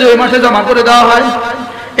নবীদেরকে যদি ওই মাঠে জমা করে দেওয়া হয়,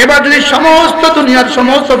 এবার যদি সমস্ত দুনিয়ার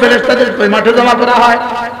সমস্ত ফেরেশতাদেরকে ওই মাঠে জমা করা হয়,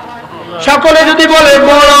 সকলে যদি বলে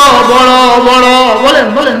বড় বড় বড়, বলেন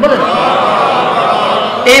বলেন বলেন,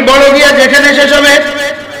 এই বড় গিয়া যেখানে শেষ হবে,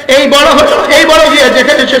 এই বড় হলো, এই বড় গিয়া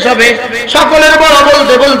যেখানে শেষ হবে, সকলের বড়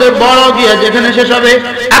বলতে বলতে বড় গিয়া যেখানে শেষ হবে,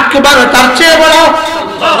 আকবার তার চেয়ে বড়।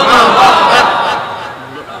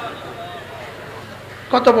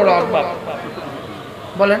 কত বড় আকবার?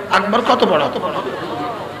 বলেন, আকবার কত বড়?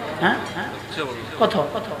 হ্যাঁ, কত?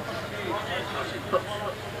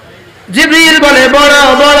 জিবরিল বলে বড়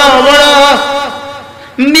বড় বড়,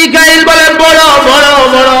 মিকাইল বলে বড় বড়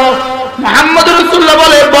বড়, মুহাম্মদ রাসূলুল্লাহ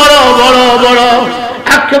বলে বড় বড় বড়।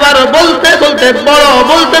 আকবার বলতে বলতে, বড়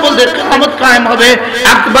বলতে বলতে কিয়ামত কায়েম হবে,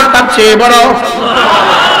 আকবার তার চেয়ে বড়।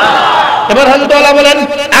 এবার হযরত আল্লাহ বলেন,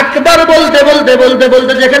 আকবার বলতে বলতে বলতে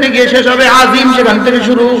বলতে যেখানে গিয়ে শেষ হবে, আযীম সেখান থেকে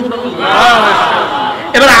শুরু।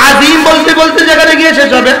 এবার আযীম বলতে বলতে যেখানে গিয়ে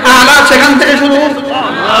শেষ হবে, আলা সেখান থেকে শুরু।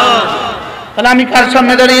 তাহলে আমি কার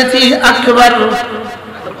সামনে দাঁড়িয়েছি? আকবার।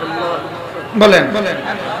 বলেন,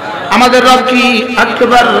 আমাদের রব কি?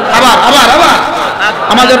 আকবার। আবার আবার আবার,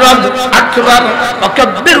 আমাদের রব আকবার।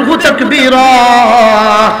 ওয়াকাব্বিরহু তাকবীরা,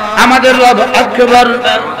 আমাদের রব আকবার,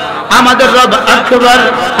 আমাদের রব আকবার।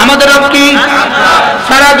 আমাদের রব কি?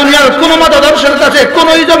 সারা দুনিয়ার কোন মতদর্শের কাছে, কোন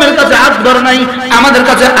ইজমের কাছে আকবার নাই, আমাদের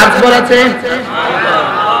কাছে আকবার আছে।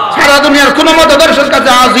 সারা দুনিয়ার কোন মতদর্শের কাছে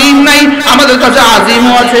আযীম নাই, আমাদের কাছে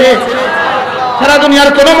আযীমও আছে। সারা দুনিয়ার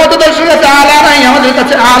কোন মতদর্শের কাছে আলা নাই, আমাদের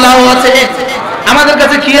কাছে আলাও আছে। আমাদের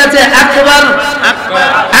কাছে কি আছে? আকবার,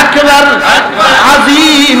 আকবার,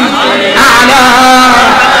 আজিম, আলা,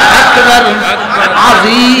 আকবার,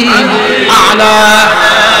 আজিম, আলা।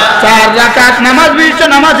 4 রাকাত নামাজ, বিশিষ্ট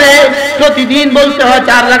নামাজে প্রতিদিন বলতে হয়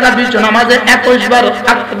 4 রাকাত বিশিষ্ট নামাজে 21 বার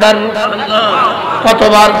আকবার।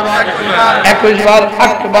 কতবার? 21 বার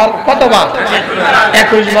আকবার। কতবার?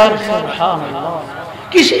 21 বার। সুবহানাল্লাহ।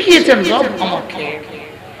 কি শিখিয়েছেন রব আমাকে?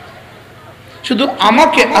 শুধু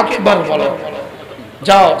আমাকে আকবার বলো।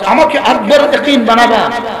 যাও আমাকে আকবর ইয়াকিন বানাবা।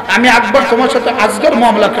 আমি আকবর তোমার সাথে আসগর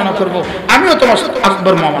মামলা কেন করব? আমিও তোমার সাথে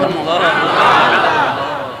আকবর মামলা।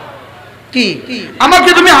 কি আমাকে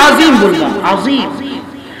তুমি আজিম বলবা, আজিম।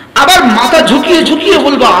 আবার মাথা ঝুঁকিয়ে ঝুঁকিয়ে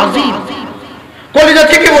বলবা আজিম, কলিজা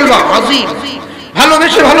থেকে বলবা আজিম,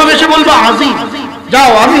 ভালোবেসে ভালোবেসে বলবা আজিম।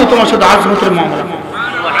 যাও আমিও তোমার সাথে আজমতের মামলা।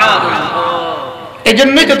 এই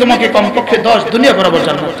জন্যই তো তোমাকে কমপক্ষে 10 দুনিয়া বরাবর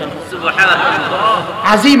জান্নাত।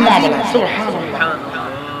 আজিম মামলা। সুবহানাল্লাহ।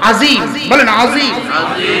 আজিম বলেন, আজিম।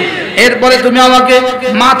 এরপরে তুমি আমাকে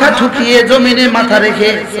মাথা ঝুঁকিয়ে জমিনে মাথা রেখে,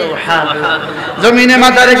 সুবহানাল্লাহ, জমিনে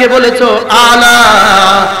মাথা রেখে বলেছো আলা,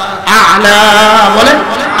 আলা, বলেন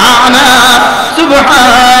আলা,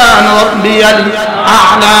 সুবহান রাব্বিয়াল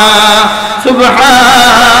আলা,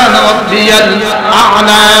 সুবহান রাব্বিয়াল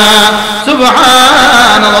আলা,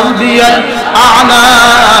 সুবহান রাব্বিয়াল আলা,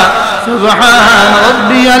 সুবহান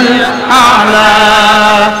রাব্বিয়াল আলা।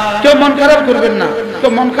 কেউ মন খারাপ করবেন না,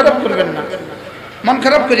 কেউ মন খারাপ করবেন না, মন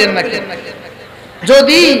খারাপ করেন না।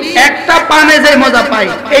 যদি একটা পানে যে মজা পাই,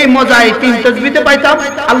 এই মজাই 3 তাসবিহতে পাইতাম,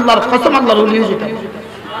 আল্লাহর কসম আল্লাহর ওলি হয়ে যেতাম।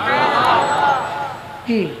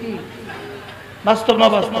 কি বাস্তব না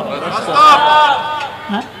বাস্তব?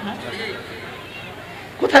 হ্যাঁ,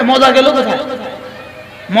 কোথায় মজা গেল? কোথায়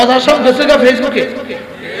মজা? সব গেছে গা ফেসবুকে।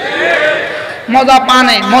 মজা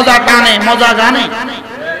পানে, মজা টানে, মজা গানে।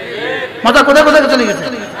 মজা কোথায় কোথায় চলে গেছে?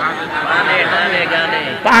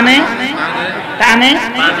 পানে, টানে,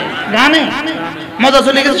 গানে। মজা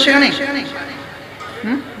চলে গেছে সেখানে।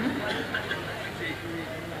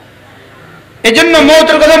 এই জন্য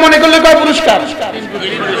মৌতের কথা মনে করলে কয় পুরস্কার?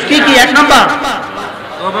 কি কি? 1 নাম্বার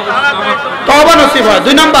তওবা নসিব হয়,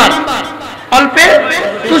 2 নাম্বার অল্পে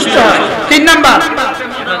তুষ্ট হয়, 3 নাম্বার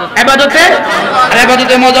ইবাদতে। আর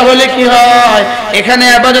ইবাদতে মজা হলে কি হয়? এখানে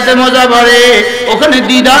ইবাদতে মজা বাড়ে, ওখানে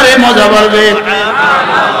দিদারে মজা বাড়বে।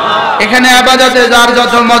 এখানে ইবাদতে যার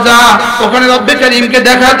যত মজা, ওখানে রব্বে করিমকে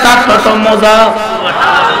দেখার তার তত মজা।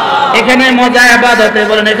 এখানে মজা ইবাদতে,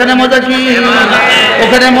 বলেন এখানে মজা কি?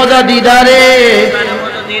 ওখানে মজা দিদারে।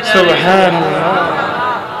 সুবহানাল্লাহ।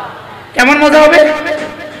 কেমন মজা হবে?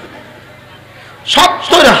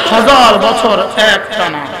 70,000 বছর এক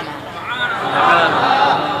টানা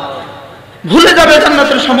ভুলে যাবে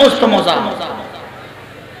জান্নাতের সমস্ত মজা।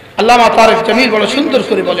 আল্লামা তারেক জামিল বড় সুন্দর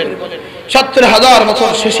করে বলেন, 70,000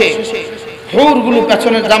 বছর শেষে হুরগুলো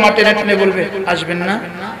পেছনের জামা টেনে টেনে বলবে আসবেন না?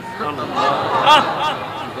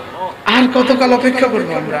 আর কতকাল অপেক্ষা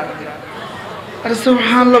করবো আমরা? আরে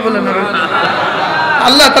সুবহানাল্লাহ বলেন।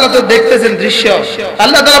 আল্লাহ তাআলা তো দেখতেছেন দৃশ্য।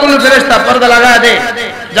 আল্লাহ তাআলা বলেন ফেরেশতা পর্দা লাগায় দে,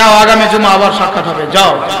 যাও আগামী জুমা আবার সাক্ষাৎ হবে।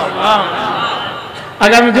 যাও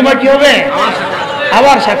আগামী জুমা কি হবে?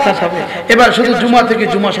 আবার সাক্ষাৎ হবে। এবার শুধু জুমা থেকে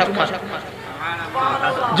জুমা সাক্ষাৎ,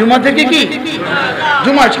 জুমা থেকে কি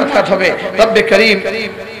জুমা সাক্ষাৎ হবে। রব্বে করিম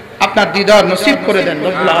আপনার দিদার নসিব করে দেন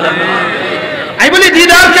রব্বুল আলামিন। আমি বলি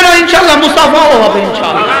দিদার কেন? ইনশাআল্লাহ মুসাফাও হবে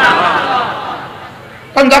ইনশাআল্লাহ।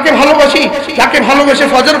 কারণ যাকে ভালোবাসি, যাকে ভালোবেসে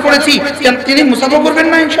ফজর পড়েছি, তিনি মুসাফা করবেন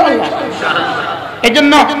না ইনশাআল্লাহ। এই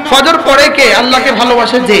জন্য ফজর পড়ে কে? আল্লাহকে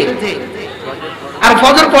ভালোবাসে যে। আর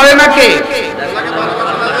ফজর পড়ে না কে?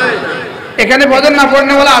 এখানে ফজর না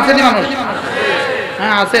পড়নে বলে আসেনি মানুষ?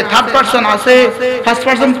 হ্যাঁ আছে, 3rd পারসন আছে, 1st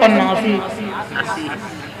পারসন পড় না আসি,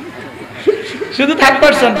 শুধু 3rd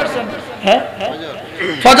পারসন। হ্যাঁ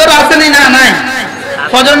ফজর আসেনি? না নাই।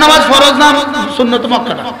 ফজর নামাজ ফরজ না সুন্নত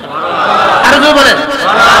মুআক্কাদা? আর কেউ বলেন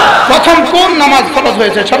প্রথম কোন নামাজ ফরজ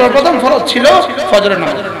হয়েছে? সর্বপ্রথম ফরজ ছিল ফজরের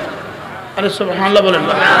নামাজ। আরে সুবহানাল্লাহ বলেন।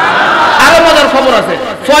 আরো মজার খবর আছে,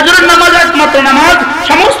 ফজরের নামাজ একমাত্র নামাজ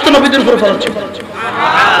সমস্ত নবীদের উপর ফরজ ছিল।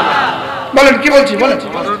 বলেন কি বলছি? বলেন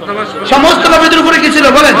সমস্ত নবীদের উপরে কি ছিল?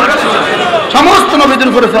 বলেন সমস্ত নবীদের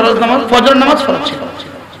উপরে ফরজ নামাজ, ফজরের নামাজ ফরজ ছিল।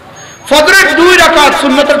 ফজরের 2 রাকাত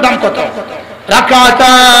সুন্নতের দাম কত?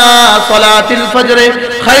 রাকাতা সালাতিল ফজর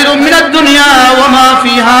খায়রুম মিনাদ দুনিয়া ওয়া মা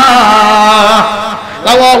ফিহা,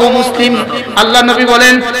 রাওয়াহু মুসলিম। আল্লাহ নবী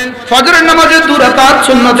বলেন ফজরের নামাজের 2 রাকাত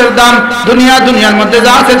সুন্নতের দাম দুনিয়ার মধ্যে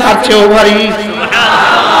যা আছে তার চেয়েও ভারী।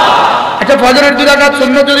 আচ্ছা ফজরের 2 রাকাত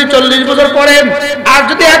সুন্নত যদি 40 বছর পড়েন, আর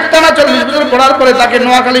যদি একটানা 40 বছর পড়ার পরে তাকে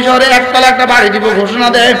নোয়াখালী শহরে একতলা একটা বাড়ি দিব ঘোষণা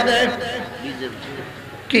দেয়,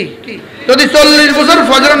 কি যদি 40 বছর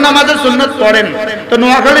ফজরের নামাজের সুন্নাত পড়েন তো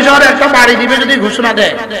নোয়াখালী শহরে একটা বাড়ি দিবে যদি ঘোষণা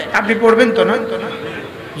দেয় আপনি পড়বেন তো না?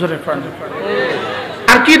 জোরে পড়েন।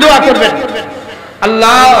 আর কি দোয়া করবেন?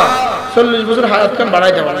 আল্লাহ 40 বছর হায়াত কান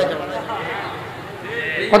বাড়াই দেওয়া।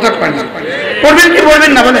 কথা কয় না? পড়বেন কি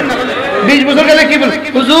পড়বেন না বলেন? 20 বছর গেলে কি বলেন?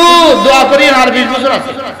 হুজুর দোয়া করি আর 20 বছর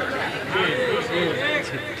আছে।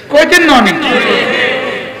 কয়দিন ননি?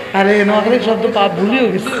 আরে নোয়াখালী শব্দ পা ভুলিও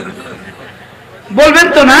গেছে। বলবেন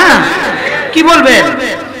তো না? কি বলবেন?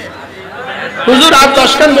 হুজুর আর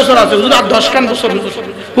 10 খান বছর আছে। হুজুর আর 10 খান বছর।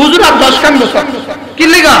 হুজুর আর 10 খান বছর। কি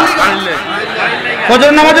লিগা?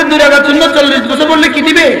 ফজর নামাজের 2 রাকাত সুন্নাত 40 বছর বললে কি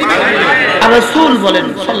দিবে? আর রাসূল বলেন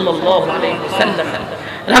সাল্লাল্লাহু আলাইহি ওয়াসাল্লাম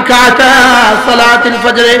রাকাতা সালাতুল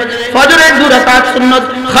ফজর, ফজরের 2 রাকাত সুন্নাত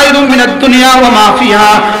খায়রুম মিনাদ দুনিয়া ওয়া মা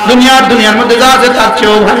ফিহা, দুনিয়ার মধ্যে যা আছে তার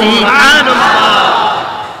চেয়েও ভারী।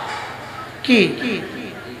 কি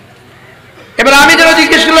এবার আমি যেন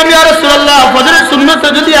জিজ্ঞেস করলাম ইয়া রাসূলুল্লাহ ফজরের সুন্নাত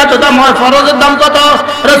যদি এত দাম হয় ফরজের দাম কত?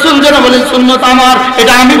 রাসূল যেন বলেন সুন্নাত আমার,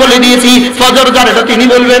 এটা আমি বলে দিয়েছি, ফজর যার এটা তিনি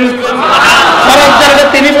বলবেন, ফরজ যার এটা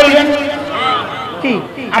তিনি বলবেন। কি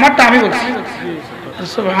আমারটা আমি বলছি।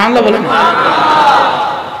 সুবহানাল্লাহ বলেন।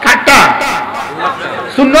 কাটটা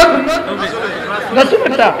সুন্নাত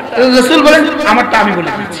রাসূলেরটা, রাসূল বলেন আমারটা আমি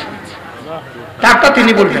বলে দিয়েছি, তারটা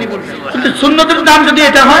তিনি বলবেন। কিন্তু সুন্নতের দাম যদি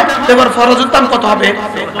এটা হয় এবার ফরজের দাম কত হবে?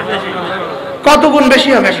 কত গুণ বেশি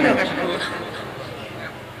হবে?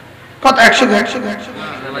 কত? 100 গুণ,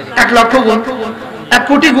 1 লক্ষ গুণ, 1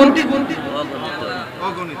 কোটি গুণ।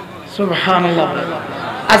 সুবহানাল্লাহ।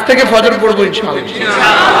 আজ থেকে ফজর পড়বো ইনশাআল্লাহ।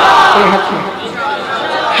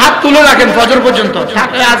 হাত তুলে রাখেন ফজর পর্যন্ত।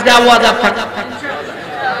 আজকে আওয়াজ আপ থাক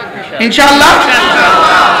ইনশাআল্লাহ।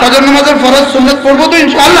 ফজর নামাজের ফরজ সুন্নাত পড়বো তো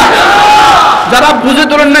ইনশাআল্লাহ। যারা বুঝে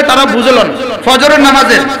তোলেন না তারা বুঝলেন ফজরের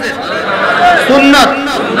নামাজের সুন্নাত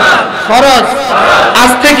ফরজ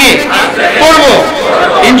আজ থেকে পড়ব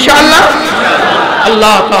ইনশাআল্লাহ।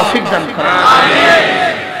 আল্লাহ তৌফিক দান করেন।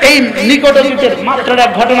 এই নিকট অতীতের মাত্র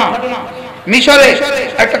এক ঘটনা, মিশরে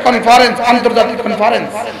একটা কনফারেন্স, আন্তর্জাতিক কনফারেন্স।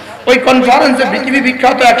 ওই কনফারেন্সে পৃথিবী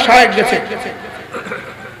বিখ্যাত এক শায়েখ গেছে।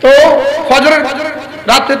 তো ফজরের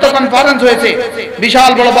রাতে তো কনফারেন্স হয়েছে,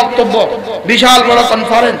 বিশাল বড় বক্তব্য, বিশাল বড়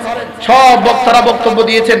কনফারেন্স, সব বক্তারা বক্তব্য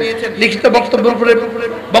দিয়েছেন, লিখিত বক্তব্যের উপরে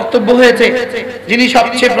বক্তব্য হয়েছে। যিনি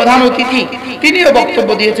সবচেয়ে প্রধান অতিথি তিনিও বক্তব্য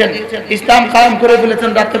দিয়েছেন, ইসলাম কায়েম করে ফেলেছেন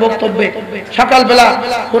রাতে বক্তব্যে। সকালবেলা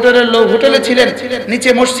হোটেলের লোক হোটেলে ছিলেন, নিচে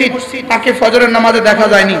মসজিদ, তাকে ফজরের নামাজে দেখা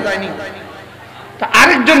যায়নি। তা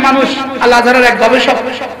আরেকজন মানুষ আল আজহারের এক গবেষক,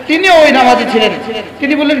 তিনিও ওই নামাজে ছিলেন।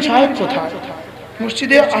 তিনি বললেন শায়েখ কোথায়?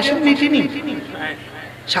 মসজিদে আসেননি তিনি।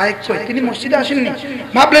 শায়েখ কই? তিনি মসজিদে আসেননি।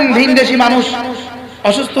 ভাবলেন ভিনদেশী মানুষ,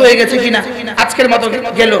 অসুস্থ হয়ে গেছে কিনা, আজকের মতো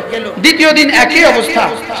গেল। দ্বিতীয় দিন একই অবস্থা,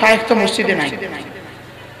 শায়েখ তো মসজিদে নাই।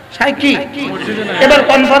 শায়েখ কি? এবার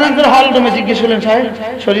কনফারেন্সের হল রুমে জিজ্ঞেস করলেন শায়েখ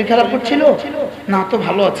শরীর খারাপ করছিল? না তো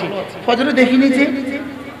ভালো আছি, ফজরে দেখিনি যে।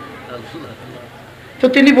 তো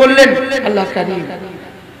তিনি বললেন আল্লাহ কারীম,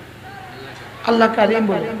 আল্লাহ কারীম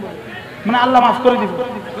বলেন মানে আল্লাহ মাফ করে দিব।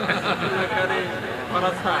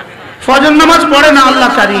 ফজর নামাজ পড়ে না, আল্লাহ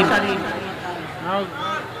কারীম।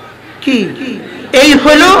 কি এই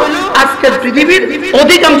হলো আজকের পৃথিবীর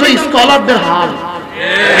অধিকাংশ স্কলারদের হাল।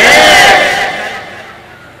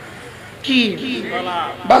 কি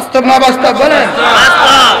বাস্তব না বাস্তব বলেন?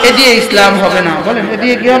 এ দিয়ে ইসলাম হবে না বলেন, এ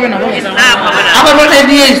দিয়ে কি হবে না বলেন? আবার বলেন এ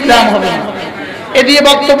দিয়ে ইসলাম হবে না, এ দিয়ে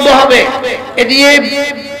বক্তব্য হবে, এ দিয়ে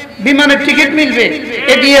বিমানের টিকিট মিলবে,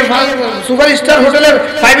 এ দিয়ে সুপার স্টার হোটেলের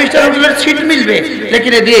 5 স্টার হোটেলের সিট মিলবে,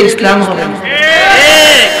 লেকিন এ দিয়ে ইসলাম হবে না।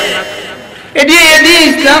 এ দিয়ে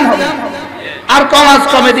ইসলাম হবে না, আর কম আজ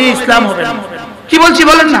কমে দিয়ে ইসলাম হবে না। কি বলছি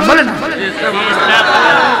বলেন না, বলেন না।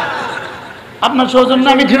 আপনার সৌজন্য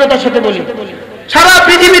আমি দৃঢ়তার সাথে বলি, সারা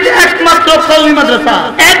পৃথিবীতে একমাত্র কওমি মাদ্রাসা,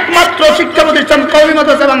 একমাত্র শিক্ষা প্রতিষ্ঠান কওমি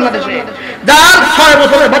মাদ্রাসা বাংলাদেশে, যার 6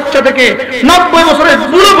 বছরের বাচ্চা থেকে 90 বছরের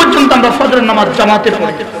বুড়ো পর্যন্ত আমরা ফজরের নামাজ জামাতে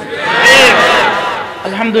পড়ি।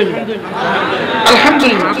 আলহামদুলিল্লাহ,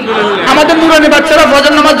 আলহামদুলিল্লাহ। আমাদের নুরানি বাচ্চারা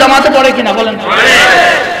ফজর নামাজ জামাতে পড়ে কিনা বলেন?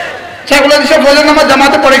 সেগুলো দেশে ফজর নামাজ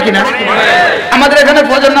জামাতে পড়ে কিনা? আমাদের এখানে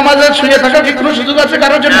ফজর নামাজে শুয়ে থাকার কি কোনো সুযোগ আছে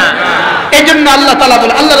কারোর জন্য? এই জন্য আল্লাহ তাআলা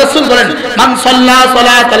বলেন, আল্লাহ রাসূল বলেন, মান সাল্লা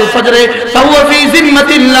সালাতাল ফজরে ফাহুয়া ফি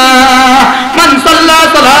জিম্মাতিল্লাহ, মান সাল্লা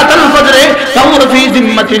সালাতাল ফজরে ফাহুয়া ফি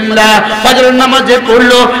জিম্মাতিল্লাহ। ফজরের নামাজ যে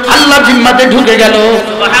পড়লো আল্লাহর জিম্মাতে ঢুকে গেল।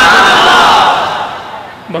 সুবহানাল্লাহ।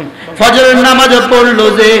 ফজরের নামাজ পড়লো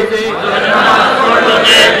যে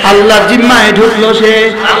আল্লাহর জিম্মায় ঢুকলো সে।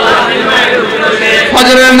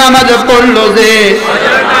 ফজরের নামাজ পড়লো যে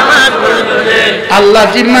আল্লাহ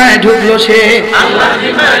জিম্মায় ঢুকলো সে।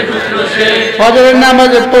 ফজরের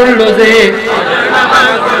নামাজ পড়লো যে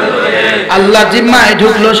আল্লাহ জিম্মায়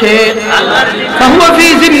ঢুকলো, সে ফাহুয়া ফি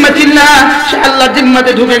জিম্মাতিল্লাহ, সে আল্লাহ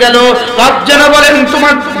জিম্মাতে ঢুকে গেল। রব যেন বলেন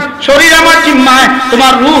তোমার শরীর আমার জিম্মায়,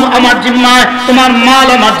 তোমার রূহ আমার জিম্মায়, তোমার মাল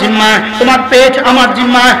আমার জিম্মায়, তোমার পেট আমার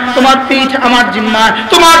জিম্মায়, তোমার পিঠ আমার জিম্মায়,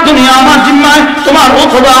 তোমার দুনিয়া আমার জিম্মায়, তোমার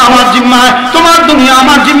উখবা আমার জিম্মায়, তোমার দুনিয়া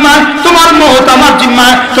আমার জিম্মায়, তোমার মওত আমার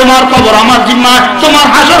জিম্মায়, তোমার কবর আমার জিম্মায়, তোমার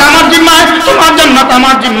হাসর আমার জিম্মায়, তোমার জান্নাত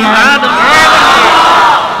আমার জিম্মায়।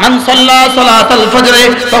 মান সাল্লা সালাতাল ফজর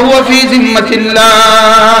ফাহুয়া ফি জিম্মাতিল্লাহ।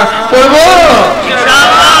 পড়বো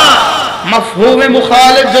ইনশাআল্লাহ। মাফহুমে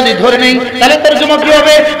মুখালিফ যদি ধরে নেই তাহলে তরজমা কি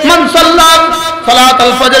হবে? মান সাল্লা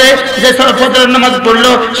সালাতাল ফজর, যে ফজরের নামাজ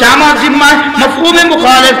পড়লো সে আমার জিম্মায়। মাফহুমে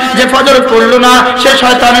মুখালিফ, যে ফজর পড়লো না সে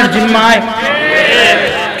শয়তানের জিম্মায়।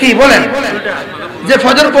 কি বলেন? যে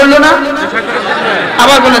ফজর পড়লো না,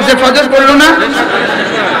 আবার বলেন যে ফজর পড়লো না।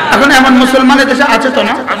 এখন এমন মুসলমানের দেশে আছে তো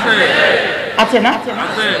না? আছে না?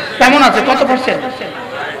 কেমন আছে? কত পার্সেন্ট?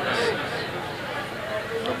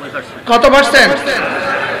 কত পার্সেন্ট?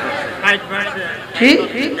 ঠিক।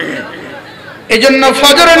 এই জন্য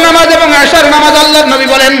ফজরের নামাজ এবং আশার নামাজ, আল্লাহর নবী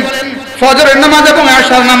বলেন ফজরের নামাজ এবং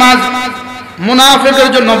আশার নামাজ মুনাফিকের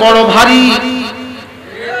জন্য বড় ভারী।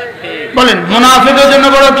 বলেন মুনাফিকের জন্য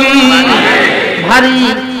বড় কি? ভারী।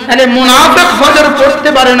 তাহলে মুনাফিক ফজর পড়তে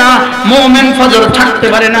পারে না, মুমিন ফজর ছাড়তে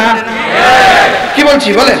পারে না। কি বলছি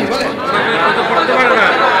বলেন?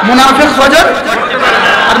 মুনাফিক ফজর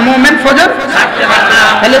আর মুমিন ফজর ছাড়তে পারে না।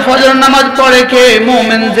 তাহলে ফজর নামাজ পড়ে কে?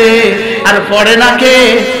 মুমিন যে। আর পড়ে না কে?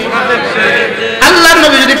 আল্লাহর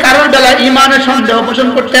নবী যদি কারোর বেলা ঈমানের সন্দেহ পোষণ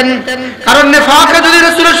করতেন, কারণ নেফাকে যদি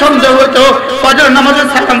রাসূলের সন্দেহ হতো, ফজর নামাজের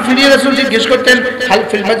সালাম ফিরিয়ে রাসূল জিজ্ঞেস করতেন হাল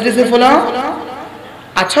ফিল মাজলিসে ফুলান,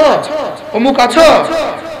 আছো? অমুক আছো?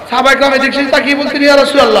 সাহাবায়ে কেরাম দেখছেন তাকিয়ে বলতেন ইয়া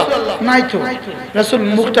রাসূলুল্লাহ নাই তো। রাসূল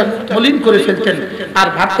মুখটা মলিন করে ফেলতেন আর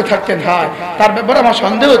ভাবতে থাকতেন হায় তার ব্যাপারে আমার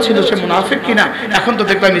সন্দেহ ছিল সে মুনাফিক কিনা, এখন তো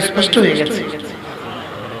দেখলাম স্পষ্ট হয়ে গেছে।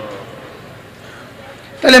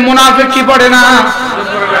 তাহলে মুনাফিক কি পড়ে না?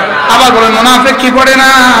 আবার বলেন মুনাফিক কি পড়ে না?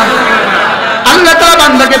 আল্লাহ তাআলা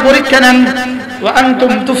বান্দাকে পরীক্ষা নেন। ওয়া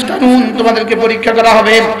আনতুম তুফতানুন, তোমাদেরকে পরীক্ষা করা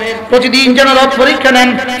হবে। প্রতিদিন যেন রব পরীক্ষা নেন।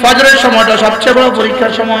 ফজরের সময়টা সবচেয়ে বড়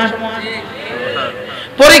পরীক্ষার সময়।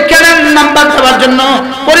 পরীক্ষা নেন নাম্বার দেওয়ার জন্য,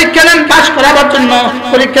 পরীক্ষা নেন পাস করাবার জন্য,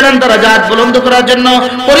 পরীক্ষা নেন দরজাত বুলন্দ করার জন্য।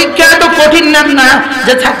 পরীক্ষা এত কঠিন নেন না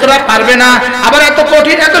যে ছাত্ররা পারবে না, আবার এত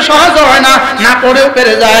কঠিন এত সহজ হয় না, না পড়েও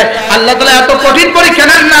পেরে যায়। আল্লাহ তাআলা এত কঠিন পরীক্ষা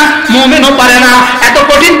নেন না মুমিনও পারে না, এত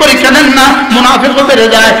কঠিন পরীক্ষা নেন না মুনাফিকও পেরে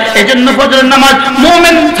যায়। এজন্য ফজরের নামাজ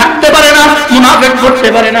মুমিন ছাড়তে পারে না, মুনাফিক পড়তে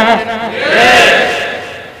পারে না।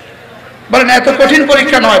 বলেন এত কঠিন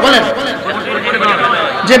পরীক্ষা নয়, বলেন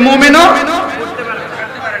যে মুমিনও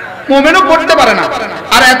পড়তে পারে না,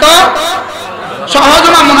 আর এত সহজ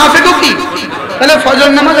না মুনাফিকও কি। তাহলে ফজর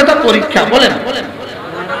নামাজ একটা পরীক্ষা। বলেন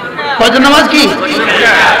ফজর নামাজ কি?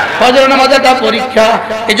 ফজর নামাজ একটা পরীক্ষা।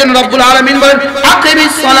 এজন্য রব্বুল আলামিন বলেন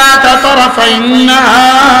আকিমিস সালাতা তারাফাইন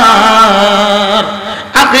নাহার,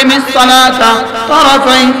 আকিমিস সালাতা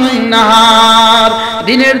তারাফাইন নাহার,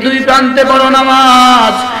 দিনের দুই প্রান্তে পড়ো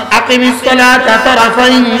নামাজ। আকিমিস সালাতা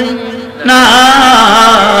তারাফাইন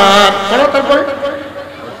নাহার পড়ো, তারপরে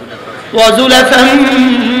ওয়াজুলাফাম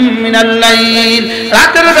মিনাল লাইল,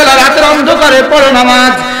 রাতের বেলা রাতের অন্ধকারে পড়ো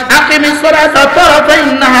নামাজ। আকিমিস সালাতা তারাফাইন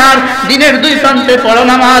নাহার, দিনের দুই প্রান্তে পড়ো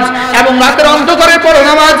নামাজ এবং রাতের অন্ধকারে পড়ো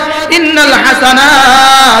নামাজ। ইন্নাল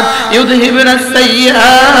হাসানাত ইউযহিবুনাস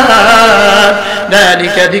সাইয়্যাত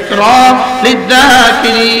যালিকা যিকরা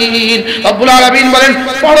লিয-যাকিরিন। রব্বুল আলামিন বলেন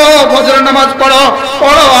পড়ো ফজরের নামাজ পড়ো,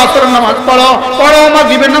 পড়ো আসরের নামাজ পড়ো, পড়ো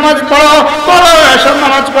মাগরিবের নামাজ পড়ো, পড়ো এশার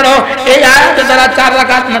নামাজ পড়ো। এই আয়াতে দ্বারা 4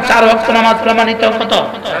 রাকাত না 4 ওয়াক্ত নামাজ প্রমাণিত। কত?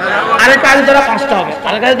 আরে কাজ দ্বারা 5টা হবে,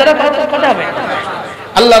 আর কাজ দ্বারা কত হবে?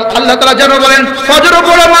 আল্লাহ তাআলা যেন বলেন ফজরও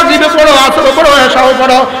পড়ো, মাগরিবও পড়ো, আসরও পড়ো, এশাও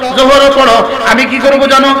পড়ো, যোহরও পড়ো। আমি কি করব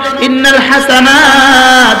জানো? ইন্নাল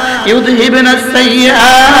হাসানাত ইউযহিবুনাস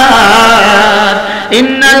সাইয়্যাত,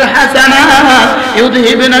 ইন্নাল হাসানাত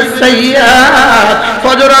ইউযহিবুনাস সাইয়্যাত।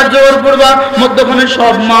 ফজর আর যোহর পড়বা, মধ্যখানে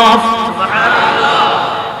সব মাফ।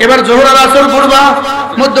 এবার যোহর আর আসর পড়বা,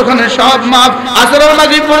 মধ্যখানে সব মাফ। আসর আর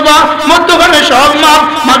মাগরিব পড়বা, মধ্যখানে সব মাফ।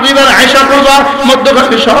 মাগরিব আর এশা পড়বা,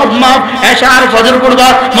 মধ্যখানে সব মাফ। এশা আর ফজর পড়বা,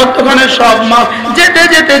 মধ্যখানে সব মাফ। যেতে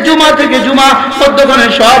যেতে জুমা থেকে জুমা, মধ্যখানে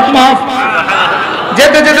সব মাফ।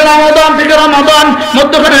 যেতে যেতে রমাদান থেকে রমাদান,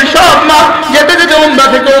 মধ্যখানে সব মাফ। যেতে যেতে উমরা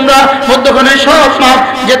থেকে উমরা, মধ্যখানে সব মাফ।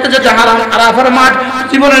 যেতে যেতে আরাফার মাঠ,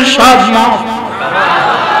 জীবনের সব মাফ।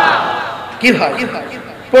 কি ভাই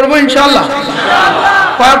পড়বো ইনশাআল্লাহ?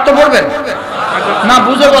 কয়েক তো পড়বেন না?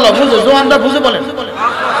 বুঝে বলো, বুঝো জোয়ানরা বুঝে বলেন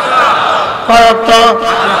কয়েক তো।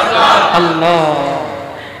 আল্লাহ।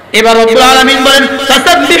 এবার রব্বুল আলামিন বলেন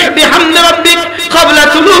ফাসাব্বিহ বিহামদি রাব্বিক ক্বাবলা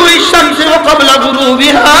তুলুইশ শামসি ওয়া ক্বাবলা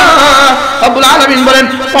গুরুবিহা। রব্বুল আলামিন বলেন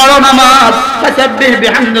পড়ো নামাজ, ফাসাব্বিহ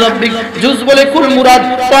বিহামদি রাব্বিক, জুজ বলে কুল মুরাদ,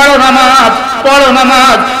 পড়ো নামাজ, পড়ো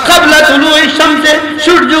নামাজ। ক্বাবলা তুলুইশ শামসি,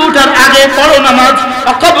 সূর্য ওঠার আগে পড়ো নামাজ,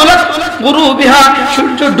 ওয়া ক্বাবলা গুরুবিহা,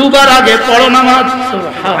 সূর্য ডুবার আগে পড়ো নামাজ।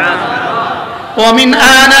 সুবহানাল্লাহ। ওয়া মিন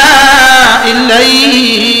আনাইল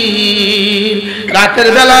লাইল, রাতের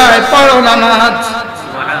বেলায় পড়ো নামাজ।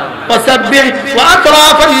 ওয়াসাব্বিহ ওয়া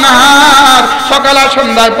আতরাফান নাহার, সকাল আর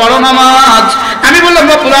সন্ধ্যায় পড়ো নামাজ। আমি বললাম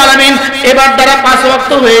রব্বুল আলামিন এবার দ্বারা 5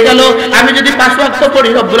 ওয়াক্ত হয়ে গেল, আমি যদি 5 ওয়াক্ত পড়ি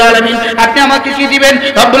রব্বুল আলামিন আপনি আমাকে কি দিবেন?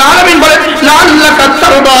 রব্বুল আলামিন বলেন লাআল্লাকা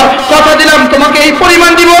তারদা, কথা দিলাম তোমাকে এই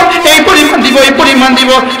পরিমাণ দিব, এই পরিমাণ দিব, এই পরিমাণ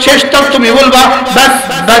দিব। শেষ তক তুমি বলবা বাস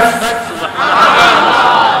বাস।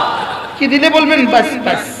 কি দিলে বলবেন বাস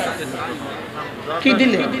বাস? কি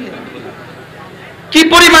দিলে, কি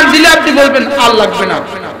পরিমাণ দিলে আপনি বলবেন আর লাগবে না?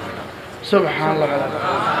 সুবহানাল্লাহ।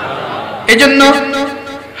 এজন্য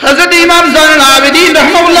হযরত ইমাম জালাল আবেদীন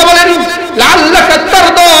রাহিমাহুল্লাহ বলেন লাআল্লাকা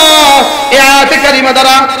তারদা, এই আয়াতে কারিমা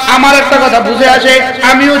দ্বারা আমার একটা কথা বুঝে আসে,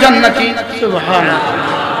 আমিও জান্নাতি। সুবহানাল্লাহ।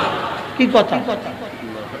 কি কথা?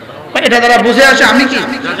 এটা দ্বারা বুঝে আসে আমি কি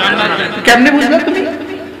জান্নাতি। কেমনে বুঝলে তুমি?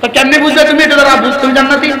 কেমনে বুঝলে তুমি এটা দ্বারা তুমি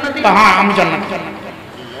জান্নাতি? হ্যাঁ আমি জান্নাতি।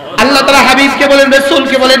 আল্লাহ তাআলা হাবিবকে বলেন,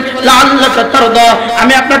 রাসূলকে বলেন লাআল্লাকা তারদা,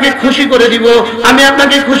 আমি আপনাকে খুশি করে দিব, আমি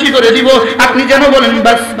আপনাকে খুশি করে দিব, আপনি যেন বলেন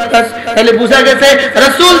বাস বাস। তাহলে বোঝা গেছে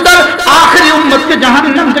রাসূল তার আখেরি উম্মতকে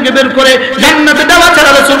জাহান্নাম থেকে বের করে জান্নাতে দেওয়া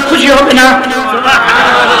ছাড়া রাসূল খুশি হবে না।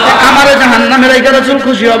 আমারে জাহান্নামে রাইখা রাসূল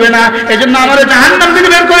খুশি হবে না, এজন্য আমারে জাহান্নাম থেকে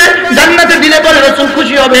বের করে জান্নাতে দিলে পরে রাসূল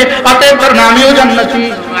খুশি হবে। অতএব কারণ আমিও জান্নাতি।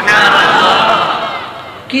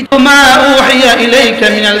 ما أوحي إليك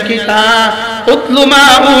من الكتاب اتل ما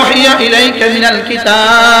أوحي إليك من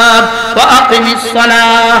الكتاب وأقم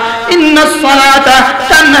الصلاة إن الصلاة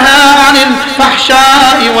تنهى عن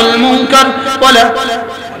الفحشاء والمنكر ولا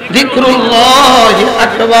ذكر الله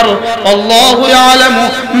أكبر والله يعلم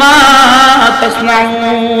ما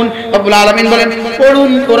تصنعون। رب العالمين বলেন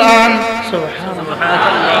পড়ুন কোরআন।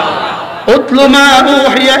 সুবহানাল্লাহ। اتل ما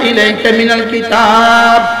أوحي إليك من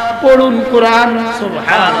الكتاب, পড়ুন কোরআন।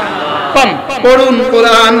 সুবহানাল্লাহ। পড়ুন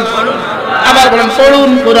কোরআন। আবার বলেন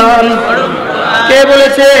পড়ুন কোরআন। কে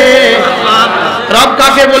বলেছে? রব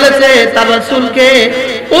কাকে বলেছে? তার রাসূলকে।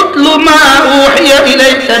 উতলু মা উহিয়া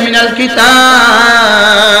ইলাইকা মিনাল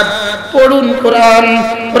কিতাব, পড়ুন কোরআন,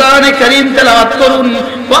 কোরআনে কারীম তেলাওয়াত করুন।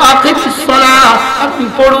 ওয়া আকিমিস সালাহ, আপনি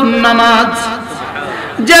পড়ুন নামাজ।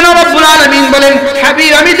 যেন রব্বুল আলামিন বলেন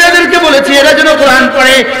হাবিব আমি যাদেরকে বলেছি এরা যেন কোরআন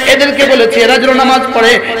পড়ে, এদেরকে বলেছি এরা যেন নামাজ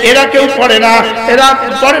পড়ে, এরা কেউ পড়ে না, এরা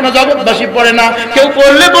পড়ে না, জগৎবাসী পড়ে না, কেউ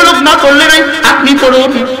পড়লে বলুক না পড়লে নাই, আপনি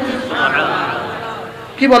পড়ুন।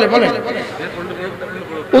 কি বলে বলেন?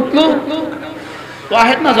 উতলু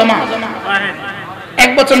ওয়াহিদ না জামা?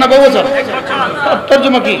 এক বছর না বহু বছর?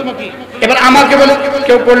 তরজমা কি? এবার আমাকে বলে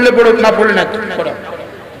কেউ পড়লে পড়ুক না পড়লে না পড়ো।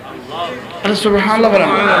 সুবহানাল্লাহ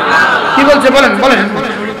বলেন। কি বলছে বলেন বলেন?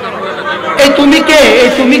 এই তুমি কে? এই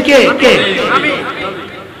তুমি কে? কে?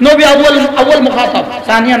 নবী আউয়াল মুখাতাব,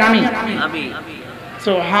 সানিয়ান আমি।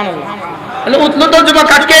 সুবহানাল্লাহ। তাহলে উতলু তরজমা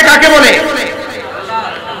কাকে কাকে বলে?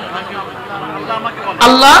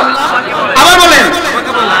 আল্লাহ। আবার বলেন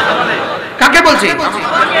কাকে বলছে?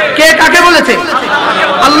 কে কাকে বলেছে?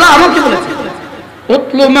 আল্লাহ আমাকে বলেছে।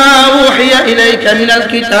 উতলু মা উহিয়া ইলাইকা মিনাল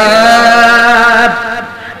কিতাব,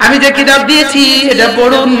 আমি যে কিতাব দিয়েছি এটা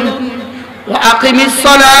পড়ুন। ওয়া আকিমিস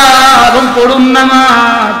সালাহ, এবং পড়ুন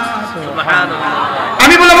নামাজ। সুবহানাল্লাহ।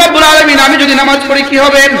 আমি বললাম রব্বুল আলামিন আমি যদি নামাজ পড়ি কি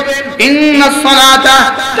হবে? ইন্নাস সালাতা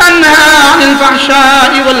তানহা আনিল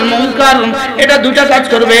ফাহশাই ওয়াল মুনকার, এটা দুটো কাজ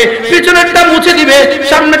করবে, পিছনেরটা মুছে দিবে,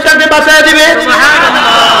 সামনেরটাকে বাঁচায় দিবে। সুবহানাল্লাহ।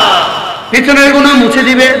 পিছনের গুনাহ মুছে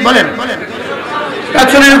দিবে, বলেন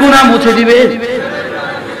পিছনের গুনাহ মুছে দিবে।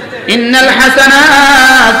 ইন্নাল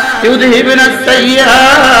হাসানাত ইউযহিবুনাস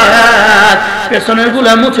সাইয়্যাত, পেছনের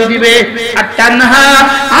গুনাহ মুছে দিবে। আর তানহা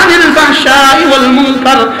আনিল ফাহশাই ওয়াল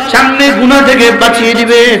মুনকার, সামনে গুনাহ থেকে বাঁচিয়ে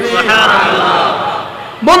দিবে। সুবহানাল্লাহ।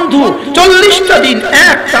 বন্ধু 40টা দিন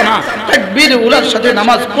একটানা তাকবীর উলার সাথে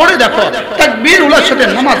নামাজ পড়ে দেখো, তাকবীর উলার সাথে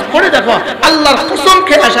নামাজ পড়ে দেখো, আল্লাহর কসম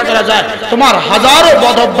খেয়ে আশা করা যায় তোমার হাজারো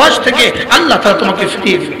বদ অভ্যাস থেকে আল্লাহ তাআলা তোমাকে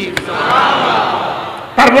ফিরিয়ে দিবে।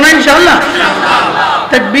 পারবো না ইনশাআল্লাহ?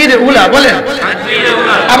 তাকবীর উলা বলেন,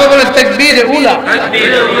 আবার বলেন তাকবীর উলা।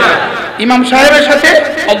 ইমাম সাহেবের সাথে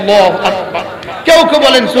আল্লাহু আকবার, কেউ কেউ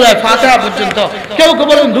বলেন সূরা ফাতিহা পর্যন্ত, কেউ কেউ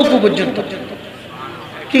বলেন রুকু পর্যন্ত।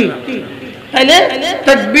 কি তাইলে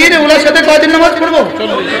তাকবীর উলার সাথে কয়দিন নামাজ পড়বো?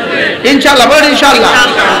 ইনশাআল্লাহ বলেন ইনশাআল্লাহ।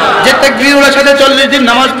 যে তাকবীরের সাথে 40 দিন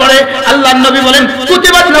নামাজ পড়ে আল্লাহর নবী বলেন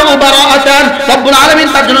কুতিবাত লাহু বারাআতান, রব্বুল আলামিন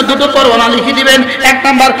তার জন্য দুটো পরোয়ানা লিখে দিবেন। এক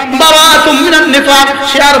নাম্বার বারাআতুম মিনান নিফাক,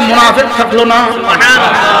 সে আর মুনাফিক থাকলো না।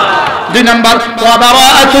 সুবহানাল্লাহ। দুই নাম্বার ওয়া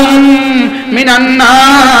বারাআতুম মিনান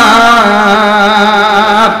নার,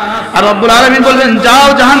 আর রব্বুল আলামিন বলবেন যাও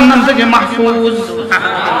জাহান্নাম থেকে মাহফুজ।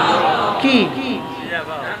 কি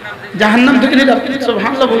জাহান্নাম থেকে নিরাপদ।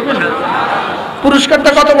 সুবহানাল্লাহ বলবেন।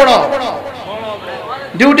 পুরস্কারটা কত বড়।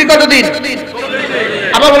 ডিউটি কত দিন?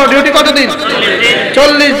 আবার বলো ডিউটি কত দিন?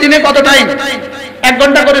 40 দিনে কত টাইম? 1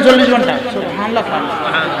 ঘন্টা করে 40 ঘন্টা। সুবহানাল্লাহ।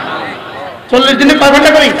 40 দিনে কয়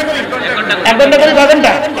ঘন্টা করি? 1 ঘন্টা করে 2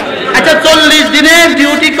 ঘন্টা। আচ্ছা 40 দিনে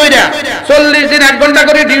ডিউটি কইরা 40 দিন 1 ঘন্টা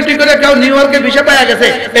করে ডিউটি করে কেউ নিউ ইয়র্কে ভিসা পাওয়া গেছে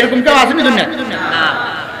এরকম কেউ আসেনি দুনিয়া?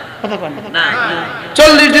 কথা কন না।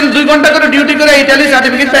 40 দিন 2 ঘন্টা করে ডিউটি করে ইতালি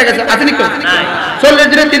সার্টিফিকেট পেয়ে গেছে আসেনি কেউ? 40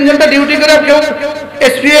 দিনে 3 ঘন্টা ডিউটি করে কেউ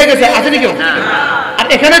এসপি হয়ে গেছে আসেনি কেউ? আর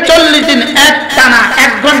এখানে 40 দিন এক টানা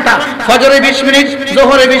 1 ঘন্টা, ফজরে 20 মিনিট,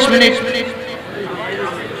 যোহরে 20 মিনিট,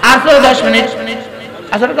 আসরে 10 মিনিট,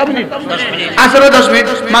 আসরে কত মিনিট? 10 মিনিট, আসরে 10 মিনিট,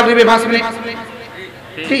 মাগরিবে 5 মিনিট,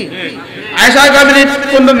 ঠিক আয়েশা 1 মিনিট,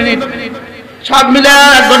 15 মিনিট, সব মিলে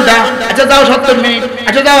 1 ঘন্টা। আচ্ছা যাও 70 মিনিট,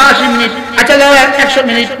 আচ্ছা যাও 80 মিনিট, আচ্ছা যাও 100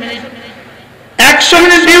 মিনিট। 100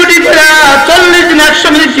 মিনিট ডিউটি করে 40 দিন 100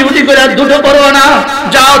 মিনিট ডিউটি করে দুটো করো না।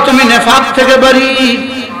 যাও তুমি নেফাক থেকে বাড়ি,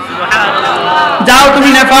 যাও তুমি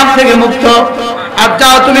নেফাক থেকে মুক্ত, আর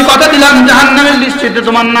যাও তুমি কথা দিলাম জাহান্নামের লিস্টে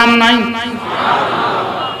তোমার নাম নাই।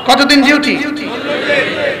 কতদিন ডিউটি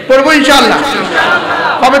করবো ইনশাআল্লাহ?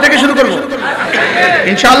 কবে থেকে শুরু করবো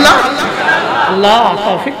ইনশাআল্লাহ? আল্লাহ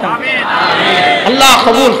তৌফিক দান, আল্লাহ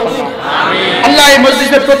কবুল করুন, আল্লাহ এই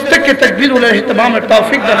মসজিদের প্রত্যেককে তাকবীর ওয়াল ইহতিমামের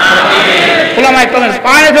তৌফিক দান করুন। উলামায়ে কেরামের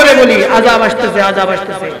পায়ে ধরে বলি আযাব আসতেছে, আযাব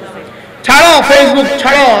আসতেছে। ছাড়ো ফেসবুক,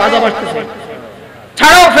 ছাড়ো আযাব আসতেছে।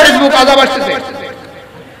 ছাড়ো ফেসবুক, আযাব আসতেছে।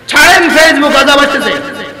 ছাড়েন ফেসবুক, আযাব আসতেছে।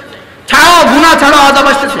 ছাড়ো গুনাহ, ছাড়ো আযাব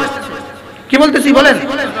আসতেছে। কি বলতেছি বলেন?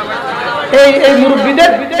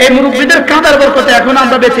 এই মুরব্বিদের কাঁদার বরকতে এখন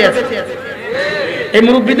আমরা বেঁচে আছি। এই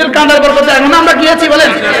মুরব্বিদের কাঁদার বরকতে এখন আমরা কি আছি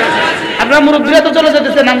বলেন? আপনারা মুরব্বিরা তো চলে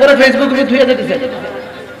যেতেছেন, আমরা ফেসবুকে ধুয়ে যেতেছেন।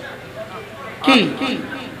 কি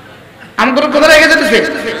আমাদের কোথায় রেখে যেতেছে?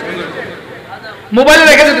 মোবাইলে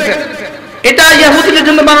রেখে যেতেছে। এটা ইহুদিদের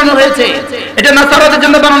জন্য বানানো হয়েছে, এটা নাসারাদের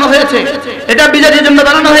জন্য বানানো হয়েছে, এটা বিজাতির জন্য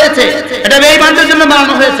বানানো হয়েছে, এটা বেঈমানদের জন্য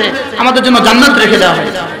বানানো হয়েছে। আমাদের জন্য জান্নাত রেখে দেওয়া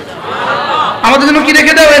হয়েছে। আমাদের জন্য কি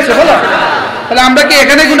রেখে দেওয়া হয়েছে বলো? তাহলে আমরা কি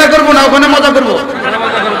এখানে গুনাহ করব না ওখানে মজা করব?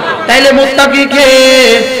 তাইলে মুত্তাকিকে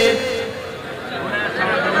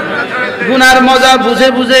গুনার মজা বুঝে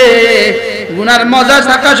বুঝে, গুনার মজা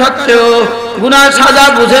থাকা সত্ত্বেও গুনার সাজা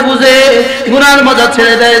বুঝে বুঝে গুনার মজা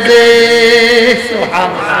ছেড়ে দেয় যে।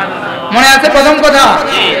 মনে আছে প্রথম কথা?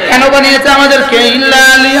 কেন বানিয়েছে আমাদেরকে? ইল্লা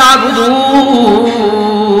লিয়াবুদুন,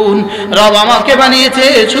 রব আমাকে বানিয়েছে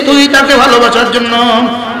শুধুই তাকে ভালোবাসার জন্য।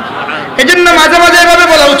 এজন্য মাঝে মাঝে এভাবে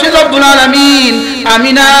বলা উচিত, রব্বুল আলামিন আমি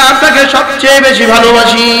না আপনাকে সবচেয়ে বেশি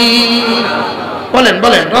ভালোবাসি। বলেন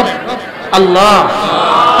বলেন, রব আল্লাহ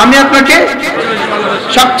আমি আপনাকে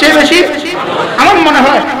সবচেয়ে বেশি। আমার মনে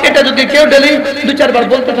হয় এটা যদি কেউ ডেলি 2-4 বার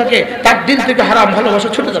বলতে থাকে তার দিল থেকে হারাম ভালোবাসা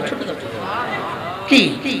ছুটে যাবে। কি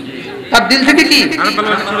তার দিল থেকে কি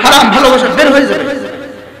হারাম ভালোবাসা বের হয়ে যাবে?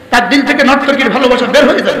 তার দিল থেকে নর্তকীর ভালোবাসা বের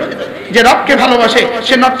হয়ে যাবে। যে রবকে ভালোবাসে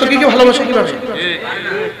সে নর্তকীকে ভালোবাসে কিভাবে?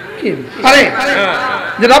 আরে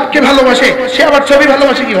যে রবকে ভালোবাসে সে আবার ছবি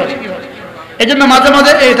ভালোবাসে কিভাবে? এজন্য মাঝে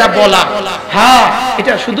মাঝে এটা বলা, হ্যাঁ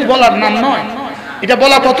এটা শুধু বলার নাম নয়, এটা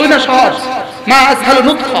বলা কতই না সহজ। মা আসহালু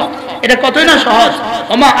নুতকা, এটা কতই না সহজ।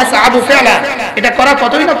 ওমা আসআবু ফিআলা, এটা করা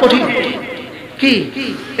কতই না কঠিন। কি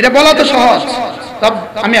এটা বলা তো সহজ, রব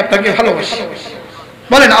আমি আপনাকে ভালোবাসি।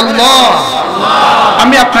 বলেন আল্লাহ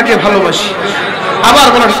আমি আপনাকে ভালোবাসি। আবার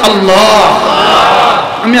বলেন আল্লাহ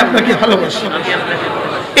আমি আপনাকে ভালোবাসি।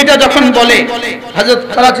 এটা যখন বলে হযরত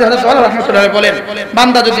ওমর রাহমাতুল্লাহ বলেন,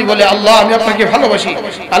 বান্দা যদি বলে আল্লাহ আমি আপনাকে ভালোবাসি,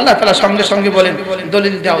 আল্লাহ তাআলা সঙ্গে সঙ্গে বলেন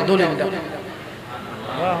দলিল দাও, দলিল দাও।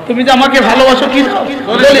 তুমি যে আমাকে ভালোবাসো কি দাও?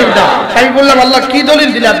 দলিল দাও। আমি বললাম আল্লাহ কি দলিল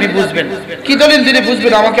দিলে আপনি বুঝবেন? কি দলিল দিলে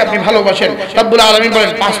বুঝবেন আমাকে আপনি ভালোবাসেন? রব্বুল আলামিন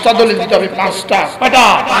বলেন 5টা দলিল দিতে হবে। 5টা। কয়টা?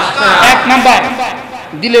 1 নাম্বার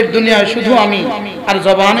দিলের দুনিয়ায় শুধু আমি, আর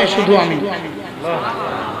জবানে শুধু আমি।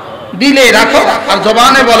 দিলে রাখো আর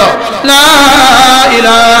জবানে বলো লা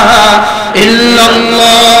ইলাহা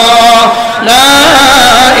ইল্লাল্লাহ, লা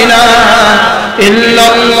ইলাহা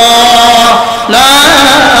ইল্লাল্লাহ, লা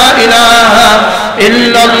ইলাহা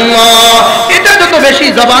ইল্লাল্লাহ। এটা যত বেশি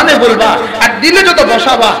জবানে বলবা আর দিলে যত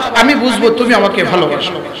বসাবা আমি বুঝবো তুমি আমাকে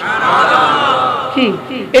ভালোবাসো। কি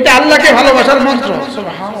এটা আল্লাহকে ভালোবাসার মন্ত্র।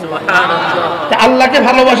 সুবহানাল্লাহ। আল্লাহকে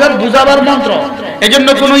ভালোবাসার বুঝাবার মন্ত্র। এজন্য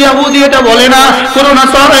কোনো ইহুদি এটা বলে না, কোনো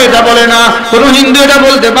নাসারা এটা বলে না, কোনো হিন্দু এটা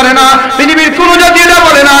বলতে পারে না, পৃথিবীর কোনো জাতি এটা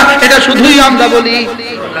বলে না, এটা শুধুই আমরা বলি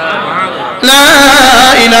লা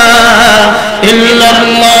ইলাহা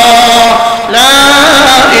ইল্লাল্লাহ, লা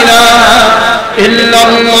ইলাহা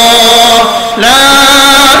ইল্লাল্লাহ, লা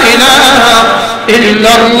ইলাহা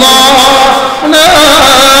ইল্লাল্লাহ, লা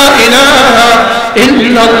ইলাহা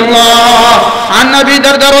ইল্লাল্লাহ। عن أبي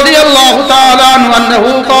الدرداء رضي الله تعالى عنه أنه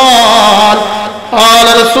قال قال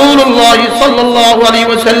رسول الله صلى الله عليه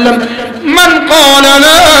وسلم من قال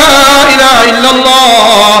لا إله إلا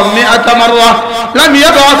الله 100 مرة لم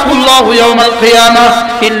يبعثه الله يوم القيامة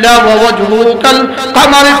إلا ووجهه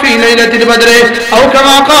كالقمر في ليلة البدر أو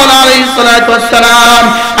كما قال عليه الصلاة والسلام।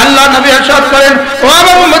 আল্লাহ নবী ইরশাদ করেন, ও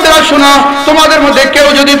আমার উম্মতেরা শোনো, তোমাদের মধ্যে কেউ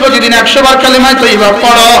যদি প্রতিদিন 100 বার কালিমা তয়্যিবা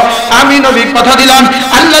পড়ো, আমি নবী কথা দিলাম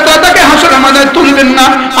আল্লাহ তাআলা তাকে হাসরের ময়দানে তুলবেন না,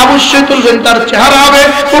 অবশ্যই তুলবেন, তার চেহারা হবে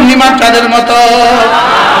পূর্ণিমার চাঁদের মতো।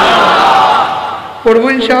 পড়বো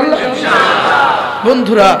ইনশাআল্লাহ।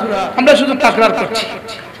 বন্ধুরা, আমরা শুধু তাকরার করছি,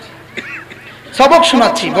 সবক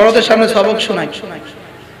শোনাচ্ছি, বড়দের সামনে সবক শোনাই,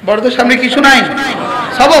 বড়দের সামনে কি শোনাই?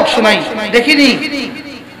 সবক শোনাই। দেখিনি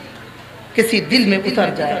किसी दिल में उतर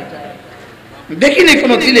जाए, দেখিনি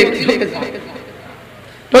কোনো দিলে ঢুকে যায়।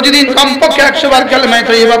 প্রতিদিন কমপক্ষে 100 বার কালেমা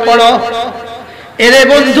তয়্যিবা পড়ো। এরে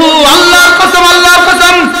বন্ধু, আল্লাহর কসম, আল্লাহর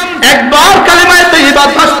কসম, একবার কালেমা তয়্যিবা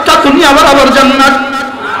 10টা দুনিয়া বরাবর জান্নাত,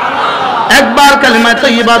 একবার কালেমা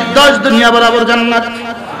তয়্যিবা 10 দুনিয়া বরাবর জান্নাত।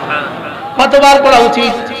 কতবার পড়া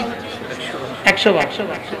উচিত? 100 বার,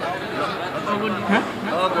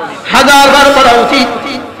 1000 বার পড়া উচিত।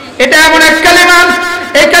 এটা এমন এক কালেমা,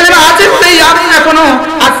 এই কালেমা আছে বলেই আপনি এখনো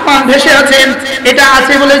আসমান ভেসে আছেন, এটা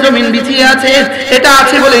আছে বলে জমিন বিছিয়ে আছে, এটা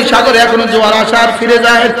আছে বলেই সাগরে এখনো জোয়ার আসার ফিরে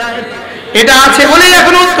যায়, এটা আছে বলেই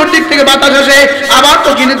এখনো উত্তর দিক থেকে বাতাস আসে, আবার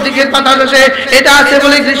দক্ষিণের দিকে বাতাস আসে, এটা আছে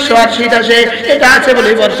বলেই গ্রীষ্ম আর শীত আসে, এটা আছে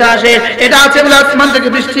বলেই বর্ষা আসে, এটা আছে বলে আসমান থেকে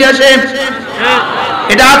বৃষ্টি আসে,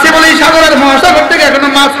 এটা আছে বলেই সাগর আর মহাসাগর থেকে এখনো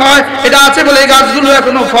মাছ হয়, এটা আছে বলেই গাছগুলো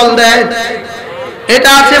এখনো ফল দেয়, এটা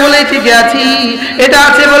আছে বলেই টিকে আছি, এটা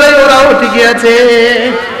আছে বলেই ওরাও টিকে আছে।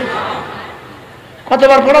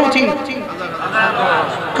 কতবার পড়া উচিত?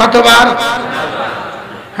 কতবার?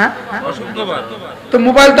 হ্যাঁ, তো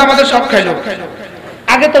মোবাইল তো আমাদের সব খাইলো।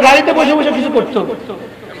 আগে তো গাড়িতে বসে বসে কিছু করতো,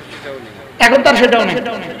 এখন তার সেটাও নেই।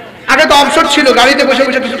 আগে তো অপশন ছিল, গাড়িতে বসে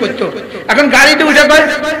বসে কিছু করতো, এখন গাড়িতে উঠে কয়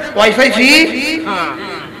wifi free,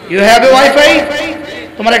 you have a wifi,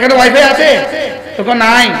 তোমার এখানে ওয়াইফাই আছে? তখন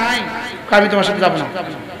নাই, আমি তোমার সাথে যাবো না।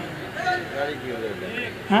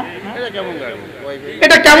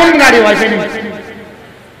 এটা কেমন গাড়ি ওয়াইফাই নেই?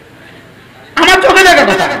 আমার চোখে দেখা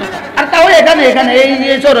কথা, আর তাও এখানে এখানে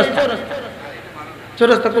এই চৌরাস্তা,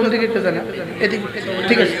 চৌরাস্তা কোন দিকে একটু জানে, এদিকে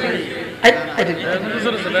ঠিক আছে,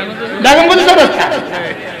 বেগমগঞ্জ চৌরাস্তা,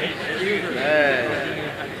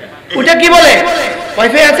 ওটা কি বলে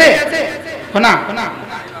ওয়াইফাই আছে? না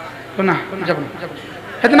না, যাবো না,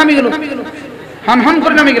 এত নামি গেল, হন হন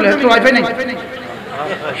করে নামে গেল, একটু ওয়াইফাই নেই।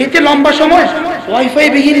 এতে লম্বা সময় ওয়াইফাই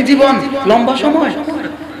বিহীন জীবন, লম্বা সময়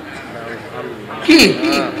কি?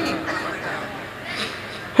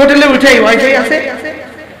 হোটেলে উঠে ওয়াইফাই আছে,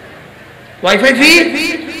 ওয়াইফাই ফ্রি,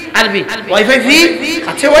 আরবি ওয়াইফাই ফ্রি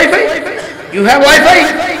আছে, wifi you have wifi,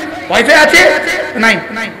 wifi আছে নাই,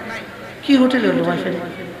 কি হোটেলে হলো ওয়াইফাই?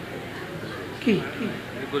 কি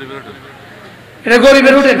এটা?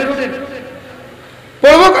 গরিবের হোটেল।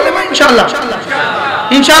 পড়বো কালেমা ইনশাআল্লাহ,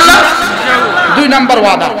 ইনশাআল্লাহ। 2 নাম্বার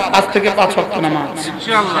ওয়াদা, আজ থেকে 5 ওয়াক্ত নামাজ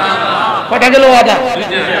ইনশাআল্লাহ। কটা গেল ওয়াদা?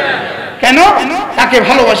 কেন? তাকে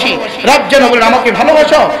ভালোবাসি, রব যেন বলেন আমাকে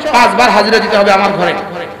ভালোবাসো, 5 বার হাজিরা দিতে হবে আমার ঘরে।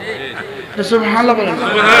 সুবহানাল্লাহ বলেন।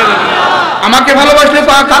 আমাকে ভালোবাসলে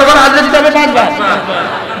কার ঘরে হাজিরা দিতে হবে? 5 বার।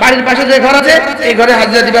 বাড়ির পাশে যে ঘর আছে এই ঘরে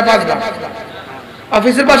হাজিরা দিবে 5 বার।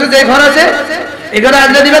 অফিসের পাশে যে ঘর আছে এই ঘরে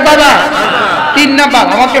হাজিরা দিবে বাবা। 3 নাম্বার,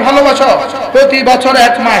 আমাকে ভালোবাসো, প্রতি বছর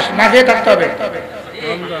 1 মাস না খেয়ে থাকতে হবে।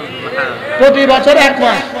 প্রতি বছর 1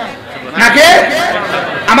 মাস না খেয়ে।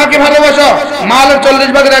 আমাকে ভালোবাসো, মালের 40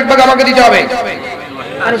 ভাগের 1 ভাগ আমাকে দিতে হবে।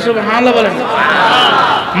 আরে সুবহানাল্লাহ বলেন।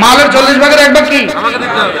 মালের 40 ভাগের 1 ভাগ কি আমাকে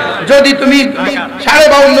দিতে হবে? যদি তুমি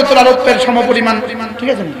 52.5 তোলা রৌপ্যের সমপরিমাণ, ঠিক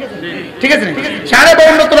আছে না? ঠিক আছে না?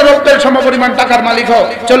 52.5 তোলা রৌপ্যের সমপরিমাণ টাকার মালিক হও,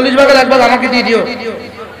 40 ভাগের 1 ভাগ আমাকে দিয়ে দিও।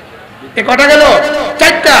 এ কটা গেল?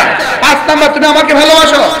 4টা। 5 নাম্বার, তুমি আমাকে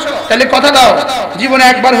ভালোবাসো, তাহলে কথা দাও জীবনে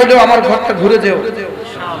একবার হলেও আমার ঘরটা ঘুরে যেও।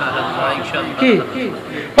 কি?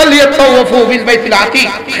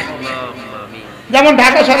 যেমন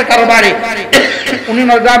ঢাকা শহরে কারো বাড়ি, উনি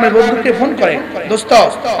গ্রামের বন্ধুকে ফোন করে, দোস্ত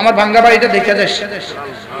আমার ভাঙ্গা বাড়িটা দেখে যাস,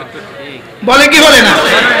 বলে কি বলে না?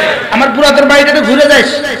 আমার পুরাতন বাড়িটা ঘুরে যাস,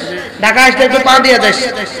 ঢাকা আসলে একটু পা দিয়ে যাস,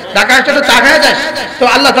 ঢাকা আসলে একটু চা খাওয়া যাস, তো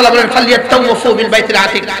আল্লাহ তাআলা বলেন ফালিয়াতাওয়াফু বিল বাইতিল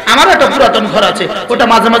আতিক, আমার একটা পুরাতন ঘর আছে, ওটা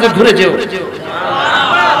মাঝে মাঝে ঘুরে যেও।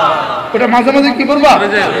 ওটা মাঝে মাঝে কি করবা?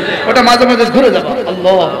 ওটা মাঝে মাঝে ঘুরে যাবা।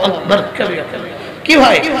 আল্লাহু আকবার কাবীরা। কি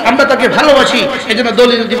ভাই, আমরা তাকে ভালোবাসি, এজন্য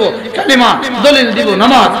দলিল দিব কালিমা, দলিল দিব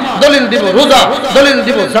নামাজ, দলিল দিব রোজা, দলিল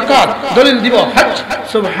দিব যাকাত, দলিল দিব হজ।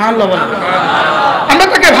 সুবহানাল্লাহ। আমরা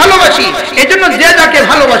তাকে ভালোবাসি, এজন্য যে যাকে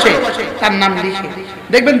ভালোবাসে তার নাম লিখে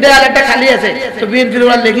দেখবেন দেয়াল একটা খালি আছে, তো বিএনপির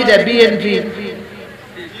ওরা লিখে দেয় বিএনপি,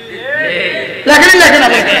 লেখেন লেখেন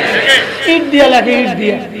ইট দিয়া লেখে, ইট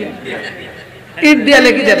দিয়া, ইট দিয়া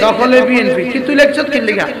লিখে দেয় দখলে বিএনপি, কি তুই লেখছ কি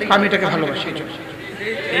লিখা? আমি এটাকে ভালোবাসি।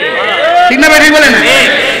 ঠিক না ভাই? ঠিক বলেন?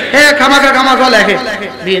 হ্যাঁ, খামাখা খামাখা লেখে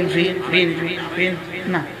বিএনপি বিএনপি বিএনপি,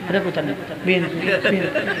 না এটা কোথা নেই বিএনপি,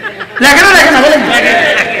 লেখে না লেখে না বলেন?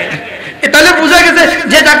 তাহলে বোঝা গেছে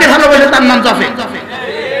যে যাকে ভালোবাসে তার নাম জাফে,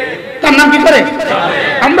 তার নাম কি করে?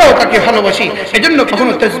 আমরাও তাকে ভালোবাসি, এজন্য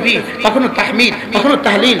কখনো তাসবিহ, কখনো তাহমিদ, কখনো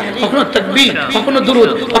তাহলিল, কখনো তাকবীর, কখনো দুরূদ,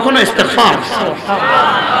 কখনো ইস্তিগফার।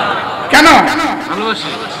 কেন?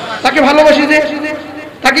 তাকে ভালোবাসি, যে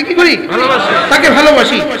তাকে কি করি? তাকে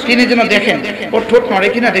ভালোবাসি। তিনি যেন দেখেন ওর ঠোঁট নড়ে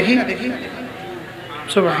কিনা, দেখি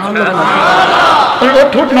সুবহানাল্লাহ, ওর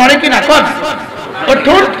ঠোঁট নড়ে কিনা, কোন ওর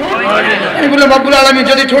ঠোঁট? আমি বললাম রব্বুল আলামিন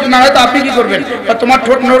যদি ঠোঁট না হয় তো আপনি কি করবেন? তোমার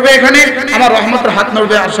ঠোঁট নড়বে এখানে, আমার রহমতের হাত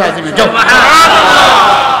নড়বে আরশে আজিমে। যাও,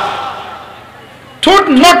 ঠোঁট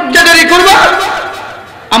নড়তে দেরি করবা,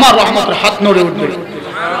 আমার রহমতের হাত নড়ে উঠবে।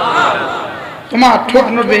 তোমার ঠোঁট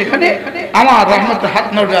নড়বে এখানে, আমার রহমতের হাত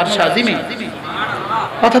নড়বে আরশে আজিমে।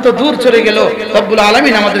 কথা তো দূর চলে গেল, রব্বুল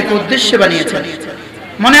আলামিন আমাদেরকে উদ্দেশ্যে বানিয়েছেন,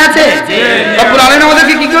 মনে আছে? রব্বুল আলামিন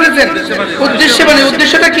আমাদেরকে কি করেছেন? উদ্দেশ্যে বানিয়ে।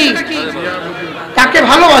 উদ্দেশ্যটা কি? তাকে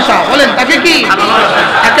ভালোবাসা। বলেন তাকে কি?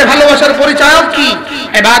 তাকে ভালোবাসার পরিচয় কি?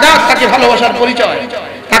 ইবাদত। তাকে ভালোবাসার পরিচয়,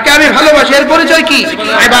 তাকে আমি ভালোবাসি, এর পরিচয় কি?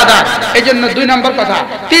 ইবাদত। এইজন্য 2 নম্বর কথা।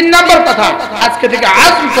 3 নম্বর কথা, আজকে থেকে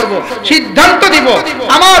আযম করব, সিদ্ধান্ত দিব,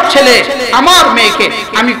 আমার ছেলে আমার মেয়েকে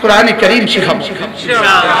আমি কোরআনে কারীম শেখাবো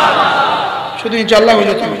ইনশাআল্লাহ। শুধু ইনশাআল্লাহ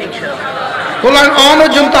হলো তো, কোরআন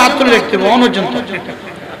অনজন্ত হাত তুলে রাখতে হবে, অনজন্ত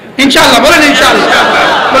ইনশাআল্লাহ। বলেন ইনশাআল্লাহ।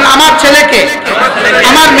 বলেন আমার ছেলেকে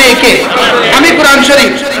আমার মেয়েকে আমি কোরআন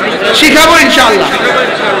শরীফ শিখাবো ইনশাআল্লাহ।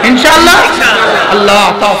 ইনশাআল্লাহ। আল্লাহ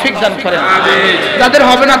তৌফিক দান করেন। যাদের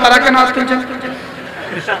হবে না তারা কেন হাত তুলছেন?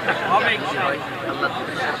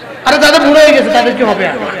 আরে যাদের বুড়ো হয়ে গেছে তাদের কি হবে?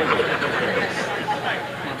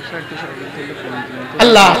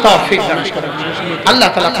 আল্লাহ তৌফিক দান করেন, আল্লাহ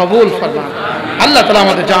তাআলা কবুল ফরমান, আল্লাহ তাআলা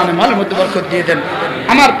আমাদের জানে মালের মধ্যে বরকত দিয়ে দেন।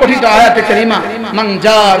 আমার পঠিত আয়াতে কারিমা মান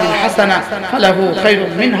জা বিল হাসানা ফালাহু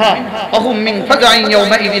খায়রুম মিনহা ওয়া হুম মিন ফাজঈন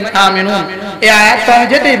ইয়াওমাইযিন আমিনুন। এই আয়াতটা আমি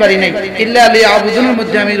যেতেই পারি নাই, ইল্লা লিয়াবুদুনের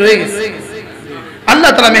মধ্যে আমি রয়ে গেছি।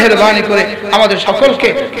 আল্লাহ তাআলা মেহেরবানি করে আমাদের সকলকে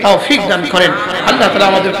তৌফিক দান করেন, আল্লাহ তাআলা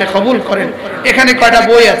আমাদেরকে কবুল করেন। এখানে কয়টা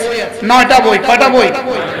বই আছে? 9টা বই। কয়টা বই?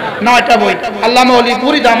 9টা বই। আল্লামা ওলি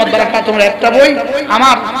পুরি দামাত বারাকাত তোমরা একটা বই,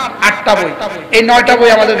 আমার 8টা বই। এই 9টা বই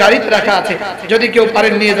আমাদের গাড়িতে রাখা আছে, যদি কেউ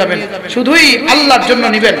পারেন নিয়ে যাবেন। শুধুই আল্লাহর জন্য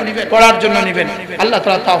নিবেন, পড়ার জন্য নিবেন। আল্লাহ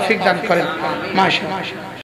তাআলা তৌফিক দান করেন। মাশাআল্লাহ।